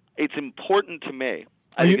 it's important to me.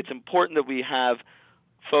 I think it's important that we have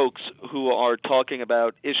folks who are talking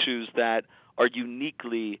about issues that are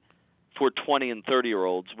uniquely for 20 and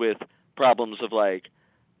 30-year-olds with problems of like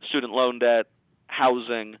student loan debt,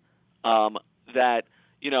 housing, that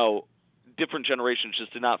different generations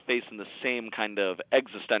just did not face in the same kind of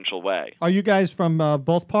existential way. Are you guys from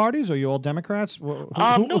both parties? Are you all Democrats? Who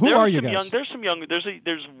No, who there are you some guys? There's some young.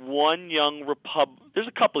 There's one young There's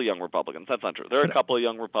a couple of young Republicans. That's not true. There are a couple of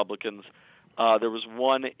young Republicans. There was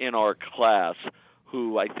one in our class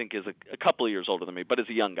who I think is a couple of years older than me, but is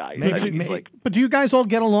a young guy. I think he's like, But do you guys all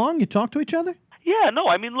get along? You talk to each other? yeah, no.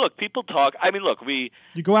 I mean, look, people talk. I mean, look, we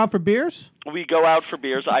You go out for beers? go out for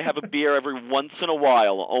beers. I have a beer every once in a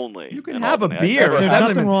while only. You can in have a Albany. I beer. never There's have-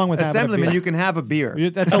 nothing wrong with having a Assemblyman, beer. you can have a beer.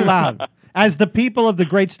 That's allowed. As the people of the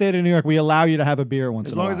great state of New York, we allow you to have a beer once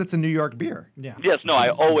As in a long while. as it's a New York beer. Yeah. Yes, no. I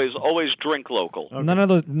always drink local. None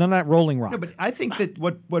of that Rolling Rock. No, but I think that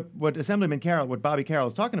what Assemblyman Carroll, what Bobby Carroll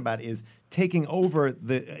is talking about is taking over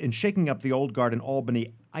and shaking up the old guard in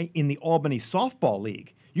Albany, in the Albany softball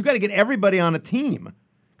league. You got to get everybody on a team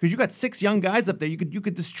because you got 6 young guys up there. You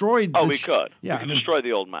could destroy. Oh, we could. Yeah, we could destroy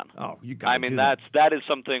the old men. Oh, you got. I mean, that is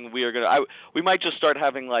something we are gonna. We might just start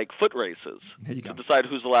having like foot races There you to go. decide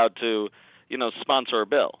who's allowed to, sponsor a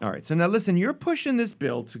bill. All right. So now listen, you're pushing this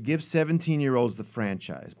bill to give 17-year-olds the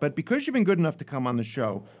franchise. But because you've been good enough to come on the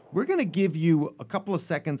show, we're going to give you a couple of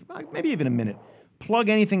seconds, maybe even a minute. Plug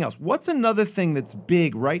anything else. What's another thing that's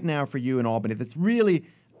big right now for you in Albany that's really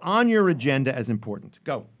on your agenda as important?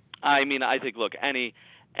 Go. I mean, I think look, any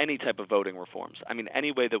type of voting reforms. I mean,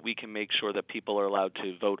 any way that we can make sure that people are allowed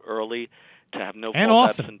to vote early, to have no And false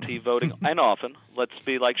often. absentee voting, and often. Let's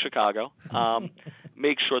be like Chicago.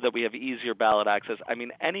 Make sure that we have easier ballot access. I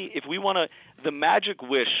mean, if we want to, the magic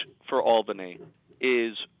wish for Albany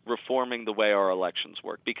is reforming the way our elections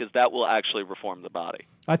work, because that will actually reform the body.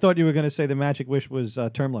 I thought you were going to say the magic wish was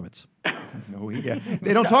term limits. No,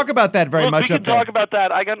 they don't talk about that very Look, much we can up there. talk about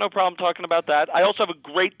that. I got no problem talking about that. I also have a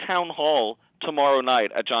great town hall tomorrow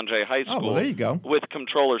night at John Jay High School. Oh, well, there you go. With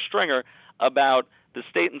Comptroller Stringer about the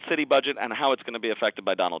state and city budget and how it's going to be affected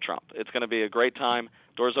by Donald Trump. It's going to be a great time.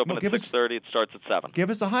 Doors open Well, at give us- 6:30. It starts at 7. Give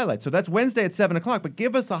us a highlight. So that's Wednesday at 7 o'clock. But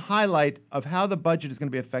give us a highlight of how the budget is going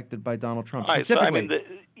to be affected by Donald Trump. All right, so Specifically, I mean,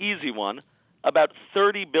 the easy one, about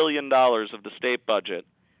 $30 billion of the state budget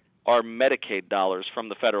are Medicaid dollars from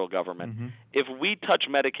the federal government. Mm-hmm. If we touch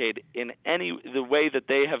Medicaid in the way that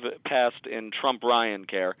they have passed in Trump-Ryan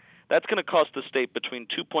care, that's going to cost the state between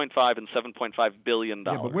 $2.5 and $7.5 billion.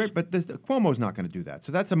 yeah, but Cuomo's not going to do that.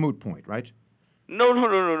 So that's a moot point, right?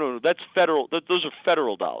 No. That's federal. Those are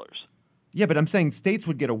federal dollars. Yeah, but I'm saying states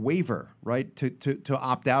would get a waiver, right, to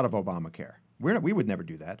opt out of Obamacare. We would never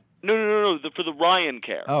do that. No. For the Ryan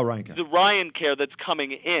care. Oh, Ryan care. The Ryan care that's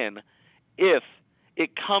coming in, if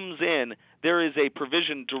it comes in, there is a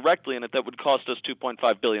provision directly in it that would cost us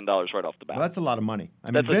 $2.5 billion right off the bat. Well, that's a lot of money. I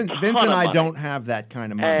mean, That's a Vince ton and of I money. don't have that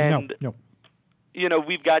kind of money. And No.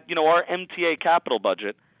 we've got, our MTA capital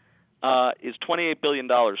budget is $28 billion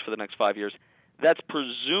for the next 5 years. That's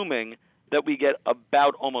presuming that we get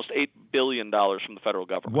about almost $8 billion from the federal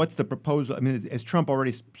government. What's the proposal? I mean, has Trump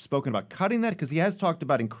already spoken about cutting that? Because he has talked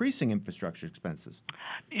about increasing infrastructure expenses.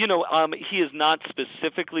 He has not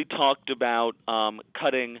specifically talked about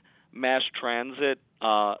cutting mass transit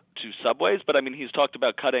to subways, but I mean, he's talked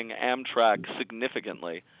about cutting Amtrak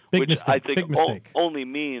significantly, Big which mistake, I think big mistake. only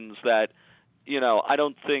means that, I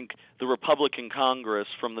don't think the Republican Congress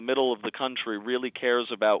from the middle of the country really cares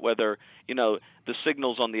about whether, the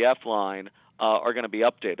signals on the F line are going to be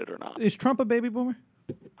updated or not. Is Trump a baby boomer?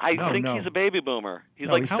 I No, think no. he's a baby boomer. He's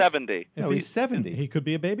No, like he's- 70. No, If he's 70. He could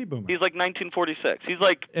be a baby boomer. He's like 1946. He's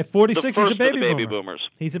like At 46, the he's first a baby of the baby boomer. boomers.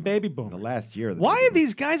 He's a baby The boomer. last year. of the Why baby are boom.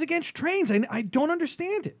 these guys against trains? I don't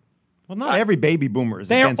understand it. Well, not every baby boomer is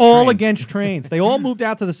They're against all trains. against trains. They all moved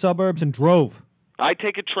out to the suburbs and drove. I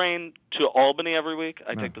take a train to Albany every week.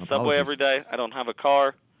 I No, take the apologies. subway every day. I don't have a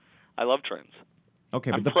car. I love trains.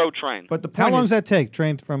 Okay, I'm but pro-train. but the How point long is, does that take?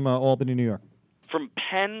 Train from Albany, New York. From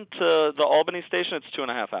Penn to the Albany station, it's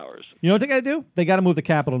 2.5 hours. You know what they got to do? They got to move the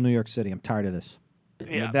capital to New York City. I'm tired of this.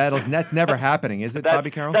 Yeah. that's never happening, is it, That's, Bobby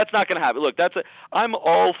Carroll? that's not going to happen. Look, I'm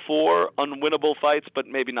all for unwinnable fights, but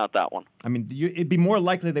maybe not that one. I mean, it'd be more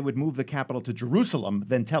likely they would move the capital to Jerusalem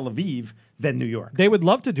than Tel Aviv than New York. They would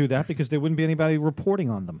love to do that because there wouldn't be anybody reporting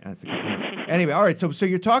on them. That's a good point. Anyway, all right. So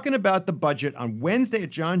you're talking about the budget on Wednesday at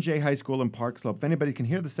John Jay High School in Park Slope. If anybody can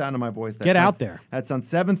hear the sound of my voice, that's Get on- out there. That's on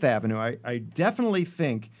 7th Avenue. I definitely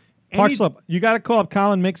think. Park any- Slope, you got to call up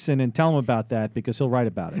Colin Mixon and tell him about that because he'll write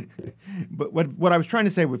about it. But what I was trying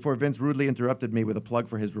to say before Vince rudely interrupted me with a plug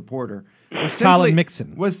for his reporter was Colin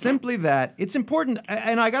Mixon. was simply that it's important.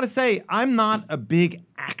 And I got to say, I'm not a big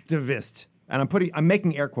activist, and I'm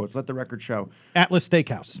making air quotes. Let the record show. Atlas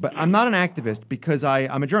Steakhouse. But I'm not an activist because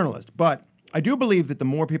I'm a journalist. But I do believe that the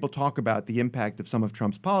more people talk about the impact of some of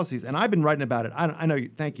Trump's policies, and I've been writing about it. I know.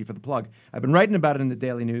 Thank you for the plug. I've been writing about it in the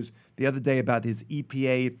Daily News the other day about his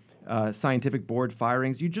EPA scientific board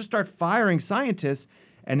firings. You just start firing scientists,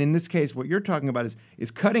 and in this case, what you're talking about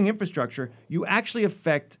is cutting infrastructure. You actually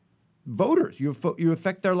affect voters. You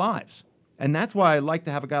affect their lives, and that's why I like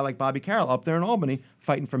to have a guy like Bobby Carroll up there in Albany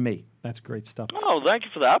fighting for me. That's great stuff. Oh, thank you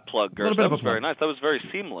for that plug, little Gersh. bit That of a was very plug. nice. That was very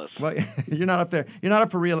seamless. Well, you're not up there. You're not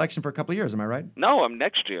up for re-election for a couple of years, am I right? No, I'm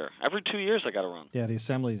next year. Every 2 years I got to run. Yeah, the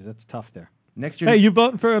assemblies, that's tough there. Next year. Hey, you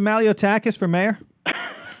voting for Maliotakis for mayor?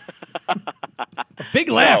 Big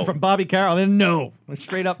laugh No. from Bobby Carroll. And no.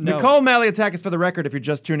 Straight up no. Nicole Maliotakis, for the record, if you're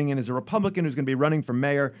just tuning in, is a Republican who's going to be running for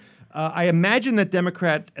mayor. I imagine that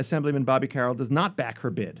Democrat Assemblyman Bobby Carroll does not back her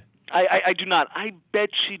bid. I do not. I bet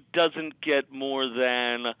she doesn't get more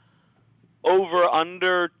than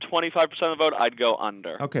under 25% of the vote. I'd go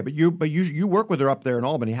under. Okay, but you work with her up there in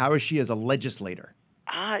Albany. How is she as a legislator?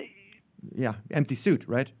 Yeah, empty suit,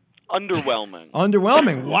 right? Underwhelming.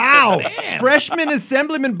 Underwhelming. Wow. Freshman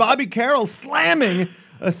Assemblyman Bobby Carroll slamming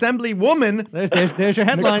Assemblywoman There's your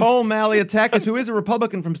headline. Nicole Maliotakis, who is a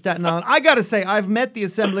Republican from Staten Island. I got to say, I've met the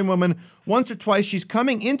Assemblywoman once or twice. She's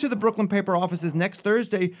coming into the Brooklyn Paper offices next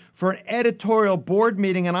Thursday for an editorial board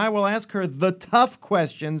meeting, and I will ask her the tough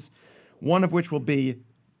questions, one of which will be,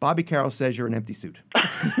 Bobby Carroll says you're an empty suit.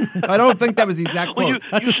 I don't think that was the exact Well, quote.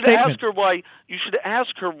 That's you a should statement. ask her why. You should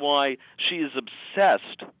ask her why she is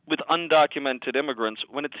obsessed with undocumented immigrants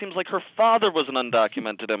when it seems like her father was an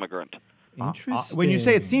undocumented immigrant. Interesting. When you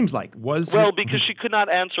say it seems like, was Well, because she could not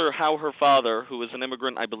answer how her father, who was an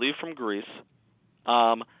immigrant, I believe from Greece,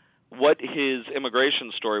 what his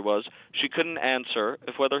immigration story was. She couldn't answer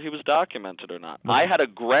if whether he was documented or not. I had a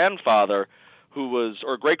grandfather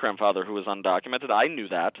or great-grandfather who was undocumented. I knew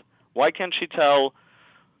that. Why can't she tell,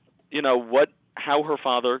 how her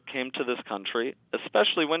father came to this country,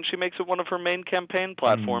 especially when she makes it one of her main campaign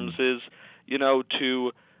platforms is,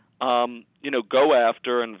 to go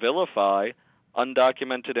after and vilify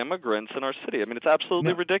undocumented immigrants in our city. I mean, it's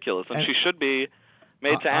absolutely No. ridiculous, and And- she should be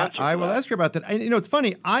made to answer. I for will that. ask her about that. And, it's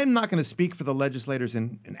funny. I'm not going to speak for the legislators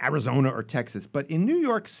in Arizona or Texas, but in New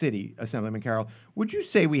York City, Assemblyman Carroll, would you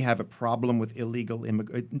say we have a problem with illegal,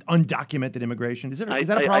 undocumented immigration? Is that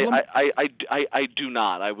a problem? I do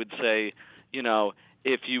not. I would say,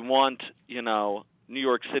 if you want, New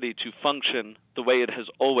York City to function the way it has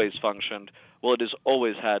always functioned, well, it has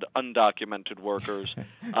always had undocumented workers,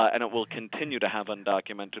 and it will continue to have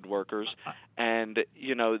undocumented workers. And,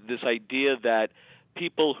 this idea that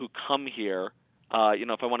people who come here,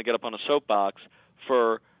 if I want to get up on a soapbox,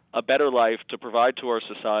 for a better life to provide to our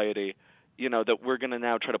society, that we're going to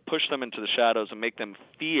now try to push them into the shadows and make them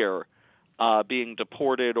fear being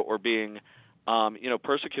deported or being,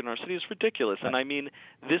 persecuted in our city is ridiculous. And I mean,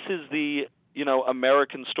 this is the,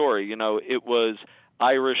 American story. It was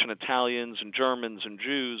Irish and Italians and Germans and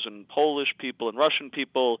Jews and Polish people and Russian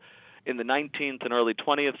people in the 19th and early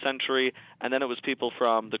 20th century, and then it was people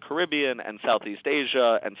from the Caribbean and Southeast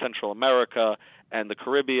Asia and Central America and the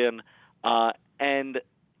Caribbean, and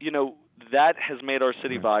that has made our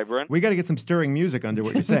city vibrant. We got to get some stirring music under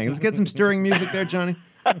what you're saying. Let's get some stirring music there, Johnny.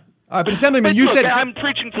 All right, but Assemblyman, you Look, said I'm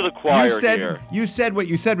preaching to the choir here. you said what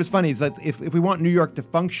you said was funny. Is that if we want New York to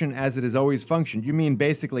function as it has always functioned, you mean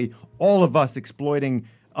basically all of us exploiting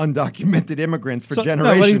undocumented immigrants for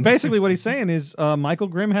generations. No, basically what he's saying is Michael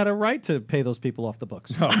Grimm had a right to pay those people off the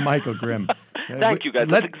books. Oh, Michael Grimm. Thank you, guys.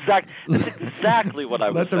 That's exactly what I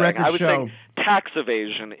was Let the saying. record I was show. saying tax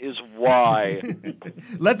evasion is why.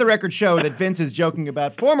 Let the record show that Vince is joking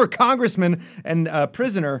about former congressman and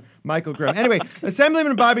prisoner Michael Grimm. Anyway,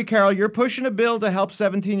 Assemblyman Bobby Carroll, you're pushing a bill to help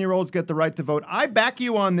 17-year-olds get the right to vote. I back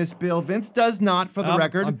you on this bill. Vince does not, for the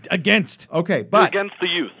record. I'm against. Okay, You're but against the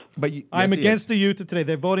youth. I'm yes, he against is. the youth of today.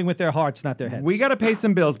 They're voting with their hearts, not their heads. We got to pay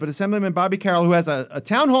some bills, but Assemblyman Bobby Carroll, who has a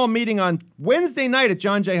town hall meeting on Wednesday night at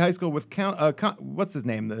John Jay High School with what's his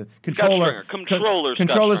name, the controller,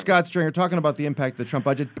 Controller Scott Stringer, talking about the impact of the Trump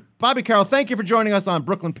budget. Bobby Carroll, thank you for joining us on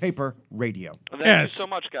Brooklyn Paper Radio. Thank you Yes. so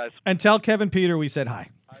much, guys. And tell Kevin Peter we said hi.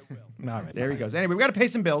 I will. All right. There he goes. Anyway, we got to pay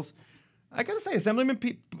some bills. I got to say, Assemblyman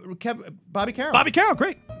Bobby Carroll. Bobby Carroll,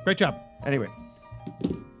 great job. Anyway,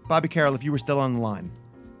 Bobby Carroll, if you were still on the line,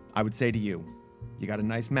 I would say to you, you got a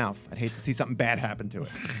nice mouth. I'd hate to see something bad happen to it.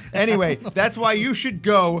 Anyway, that's why you should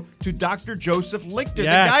go to Dr. Joseph Lichter. The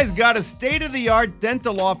Yes. guy's got a state-of-the-art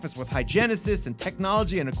dental office with hygienists and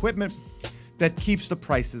technology and equipment that keeps the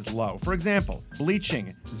prices low. For example,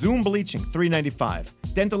 bleaching, Zoom bleaching, $395.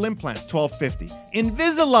 Dental implants, $12.50.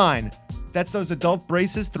 Invisalign, that's those adult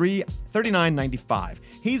braces, $39.95.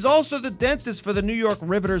 He's also the dentist for the New York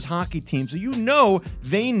Riveters hockey team, so you know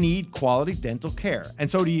they need quality dental care. And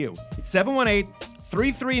so do you.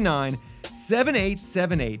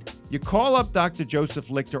 718-339-7878. You call up Dr. Joseph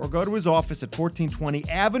Lichter or go to his office at 1420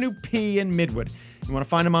 Avenue P in Midwood. You want to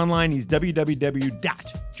find him online, he's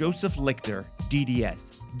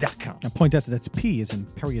www.josephlichterdds.com. Now point out that that's P is in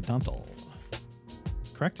periodontal.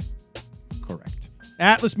 Correct? Correct.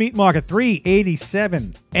 Atlas Meat Market,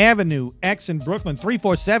 387 Avenue X in Brooklyn,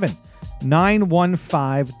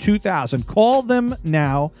 347-915-2000. Call them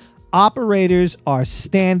now. Operators are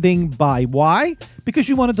standing by. Why? Because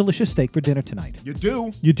you want a delicious steak for dinner tonight. You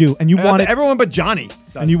do. You do. And you want it. Everyone but Johnny does.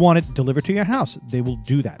 And you want it delivered to your house. They will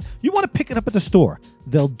do that. You want to pick it up at the store.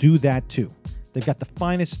 They'll do that too. They've got the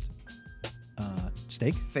finest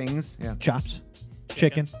steak, things. Yeah. chops,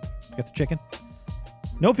 chicken. You got the chicken.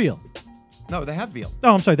 No veal. No, they have veal.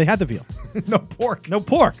 Oh, I'm sorry. They had the veal. No pork. No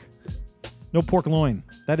pork. No pork loin.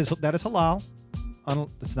 That is halal.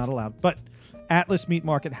 It's not allowed. But Atlas Meat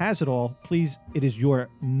Market has it all. Please, it is your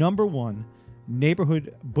 #1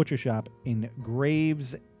 neighborhood butcher shop in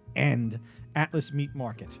Gravesend. Atlas Meat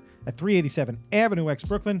Market at 387 Avenue X,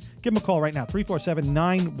 Brooklyn. Give them a call right now.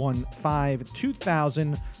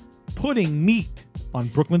 347-915-2000. Putting meat on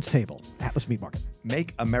Brooklyn's table. Atlas Meat Market.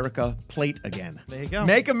 Make America plate again. There you go.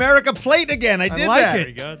 Make America plate again. I did like that. it.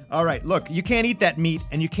 Very good. All right, look, you can't eat that meat,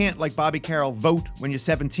 and you can't, like Bobby Carroll, vote when you're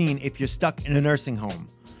 17 if you're stuck in a nursing home.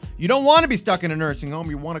 You don't want to be stuck in a nursing home.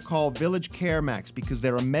 You want to call Village Care Max because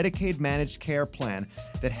they're a Medicaid managed care plan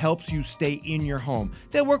that helps you stay in your home.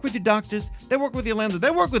 They'll work with your doctors. They'll work with your landlord.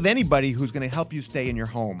 They'll work with anybody who's going to help you stay in your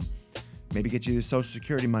home. Maybe get you the Social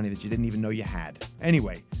Security money that you didn't even know you had.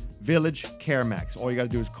 Anyway, Village Care Max. All you got to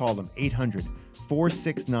do is call them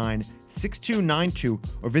 800-469-6292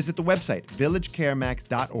 or visit the website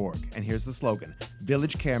villagecaremax.org. And here's the slogan: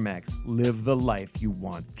 Village Care Max, live the life you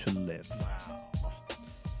want to live. Wow.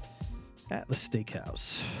 Atlas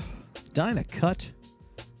Steakhouse. Dine a cut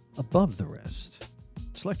above the rest.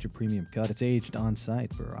 Select your premium cut. It's aged on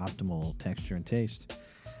site for optimal texture and taste.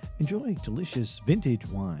 Enjoy delicious vintage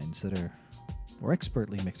wines that are more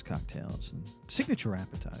expertly mixed cocktails and signature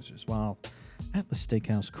appetizers, while Atlas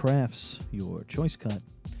Steakhouse crafts your choice cut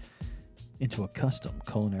into a custom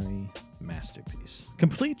culinary masterpiece.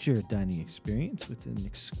 Complete your dining experience with an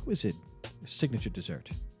exquisite signature dessert.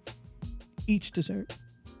 Each dessert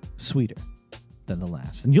sweeter than the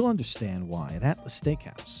last. And you'll understand why. At Atlas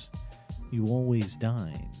Steakhouse, you always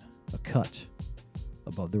dine a cut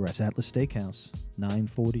above the rest. Atlas Steakhouse,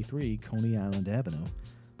 943 Coney Island Avenue.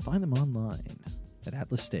 Find them online at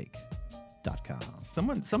atlassteak.com.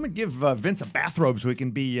 Someone give Vince a bathrobe so he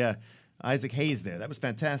can be Isaac Hayes there. That was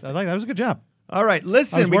fantastic. I like that. Was a good job. All right, I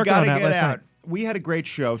listen, was we working got on to that get last out. night. We had a great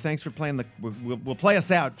show. Thanks for playing the. We'll play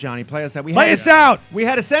us out, Johnny. Play us out. Play us out! We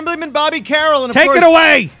had Assemblyman Bobby Carroll and of Take course, it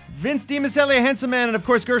away! Vince DiMacelia, Henselman, and of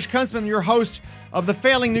course Gersh Kunstman, your host of the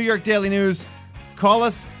failing New York Daily News. Call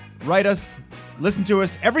us, write us, listen to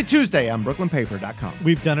us every Tuesday on BrooklynPaper.com.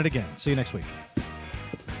 We've done it again. See you next week.